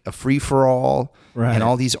like a free-for-all. Right. And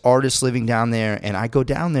all these artists living down there. And I went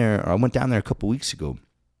down there a couple weeks ago.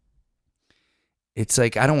 It's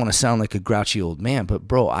like, I don't want to sound like a grouchy old man, but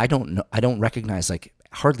bro, I don't recognize like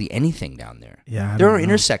hardly anything down there. Yeah, there are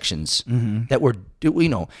intersections that were,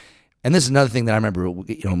 and this is another thing that I remember,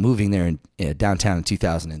 moving there in downtown in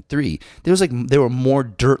 2003. There were more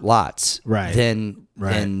dirt lots than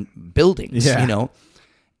buildings,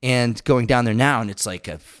 and going down there now, and it's like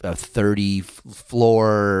a 30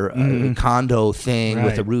 floor condo thing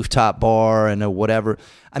with a rooftop bar and a whatever.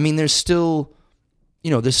 I mean, there's still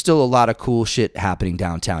a lot of cool shit happening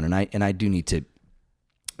downtown, and I do need to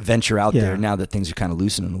venture out there now that things are kind of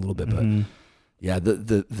loosening a little bit. But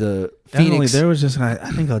the Phoenix, there was just,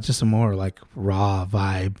 I think just a more like raw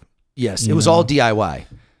vibe. Yes, it was all DIY.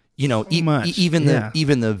 Even the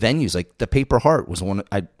venues, like the Paper Heart was one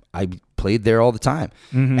I played there all the time,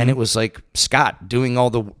 and it was like Scott doing all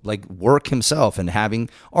the like work himself and having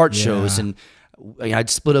art shows, and I'd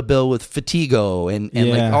split a bill with Fatigo and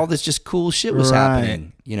like all this just cool shit was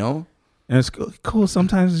happening, And it's cool.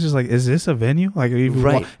 Sometimes it's just like, is this a venue? Like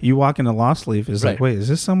you walk into Lost Leaf, it's like, wait, is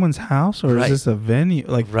this someone's house or is this a venue?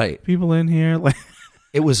 Like people in here, like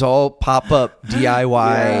it was all pop up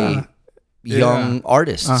DIY young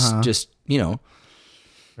artists, just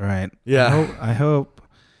right. Yeah, I hope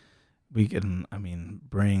we can, I mean,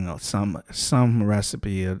 bring some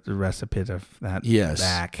recipe of that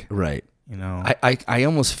back. Right. You know, I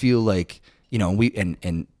almost feel like, you know, we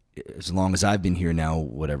and as long as I've been here now,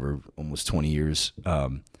 whatever, almost 20 years,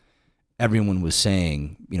 everyone was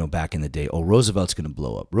saying, you know, back in the day, oh, Roosevelt's going to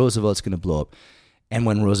blow up. Roosevelt's going to blow up. And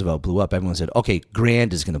when Roosevelt blew up, everyone said, okay,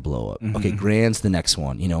 Grand is going to blow up. Mm-hmm. Okay, Grand's the next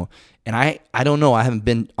one, you know. And I don't know. I haven't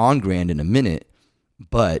been on Grand in a minute,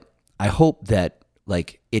 but I hope that,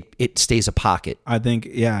 like, it stays a pocket. I think,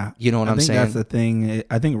 yeah. You know what I'm saying? I think that's the thing.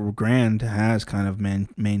 I think Grand has kind of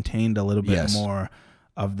maintained a little bit Yes. more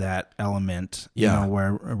of that element, you Yeah. know,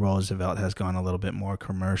 where Roosevelt has gone a little bit more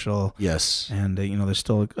commercial. Yes. And, you know, there's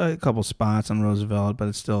still a couple spots on Roosevelt, but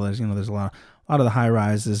it's still, there's a lot of the high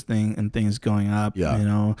rises things going up, Yeah. you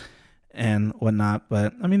know, and whatnot.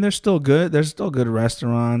 But I mean, they're still good. There's still good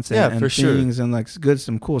restaurants and, Yeah, and for sure. things and like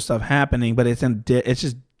some cool stuff happening, but it's different.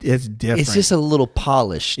 It's just a little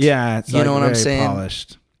polished. Yeah. It's You like know what I'm very saying?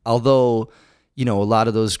 Polished. Although, you know, a lot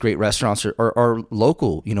of those great restaurants are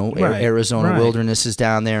local, you know, Right, Arizona right. Wilderness is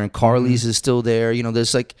down there and Carly's is still there. You know,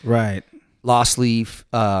 there's like Right. Lost Leaf.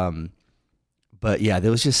 But yeah, there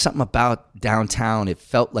was just something about downtown. It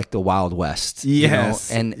felt like the Wild West. Yes.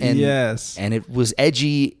 You know? And yes. and it was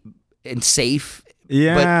edgy and safe.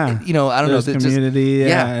 Yeah. But, you know, I don't know. There's Just, community.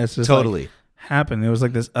 Yeah. It's just totally. like happened. It was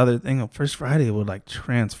like this other thing. First Friday would like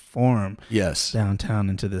transform Yes. downtown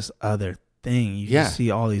into this other thing. You Yeah. just see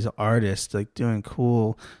all these artists like doing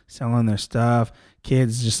cool, selling their stuff.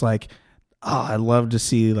 Kids just like, oh, I love to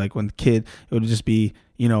see like when it would just be,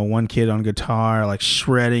 you know, one kid on guitar like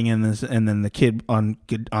shredding and then the kid on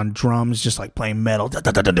drums just like playing metal.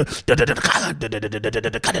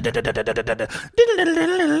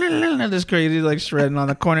 This crazy like shredding on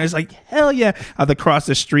the corner. It's like hell yeah. Across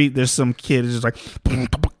the street, there's some kid who's just like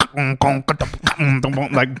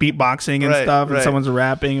beatboxing and Right, stuff, and right. someone's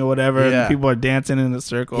rapping or whatever, Yeah. and people are dancing in a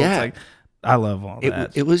circle. Yeah. It's like I love all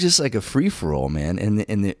that. It was just like a free for all, man.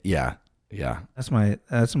 And yeah. That's my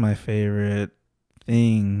favorite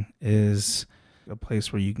thing, is a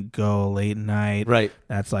place where you can go late night. Right.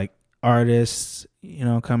 That's like artists, you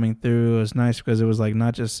know, coming through. It was nice because it was like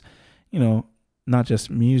not just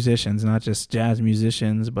musicians, not just jazz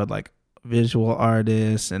musicians, but like visual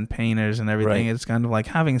artists and painters and everything. Right. It's kind of like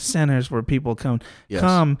having centers where people come, Yes.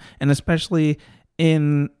 and especially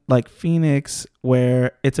in like Phoenix,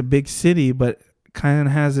 where it's a big city, but kind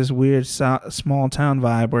of has this weird small town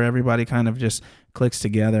vibe where everybody kind of just clicks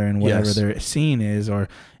together in whatever Yes. their scene is, or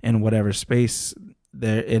in whatever space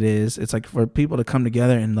there it is. It's like for people to come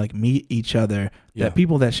together and like meet each other, Yeah. that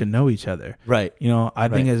people that should know each other. Right. You know, I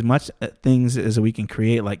think Right. as much things as we can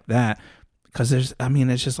create like that, because it's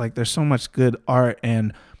just like there's so much good art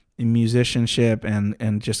and musicianship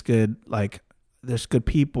and just good, like, there's good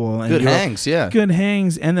people and Good hangs, yeah. good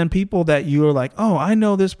hangs, and then people that you're like, oh, I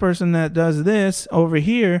know this person that does this over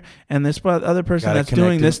here, and this other person Gotta that's connect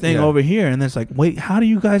doing this them, thing yeah. over here, and it's like, wait, how do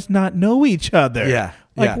you guys not know each other? Yeah,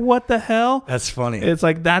 like yeah. what the hell? That's funny. It's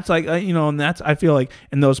like that's like you know, and that's, I feel like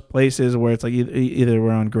in those places where it's like either we're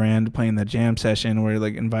on Grand playing the jam session, where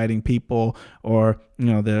like inviting people, or you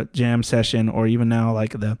know, the jam session, or even now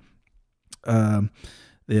like the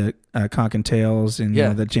Conch and Tails and you Yeah.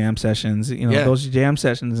 know, the jam sessions, you know, Yeah. those jam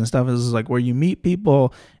sessions and stuff is like where you meet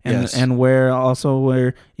people, and Yes. and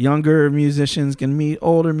where younger musicians can meet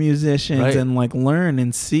older musicians, Right. and like learn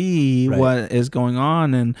and see Right. what is going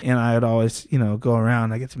on, and I'd always, you know, go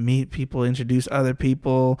around. I get to meet people, introduce other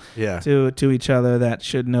people Yeah. to each other that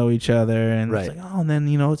should know each other, and Right. it's like, oh, and then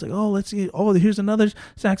you know, it's like, oh, let's see, oh, here's another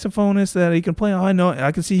saxophonist that he can play. Oh, I know,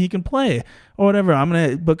 I can see he can play, or whatever. I'm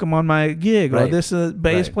gonna book him on my gig, or Right. this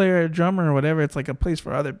bass Right. player, drummer, or whatever. It's like a place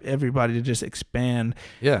for everybody to just expand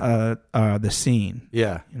Yeah. the scene.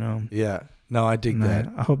 Yeah. You know, Yeah. No, I dig and that.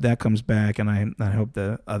 I hope that comes back, and I hope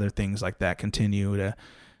the other things like that continue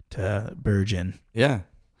to burgeon. Yeah.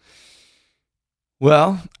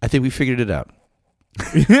 Well, I think we figured it out.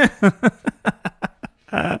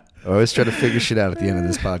 I always try to figure shit out at the end of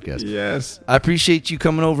this podcast. Yes. I appreciate you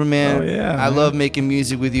coming over, man. Oh, yeah, I man. love making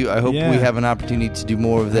music with you. I hope Yeah. we have an opportunity to do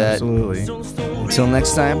more of that. Absolutely. Until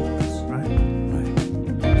next time,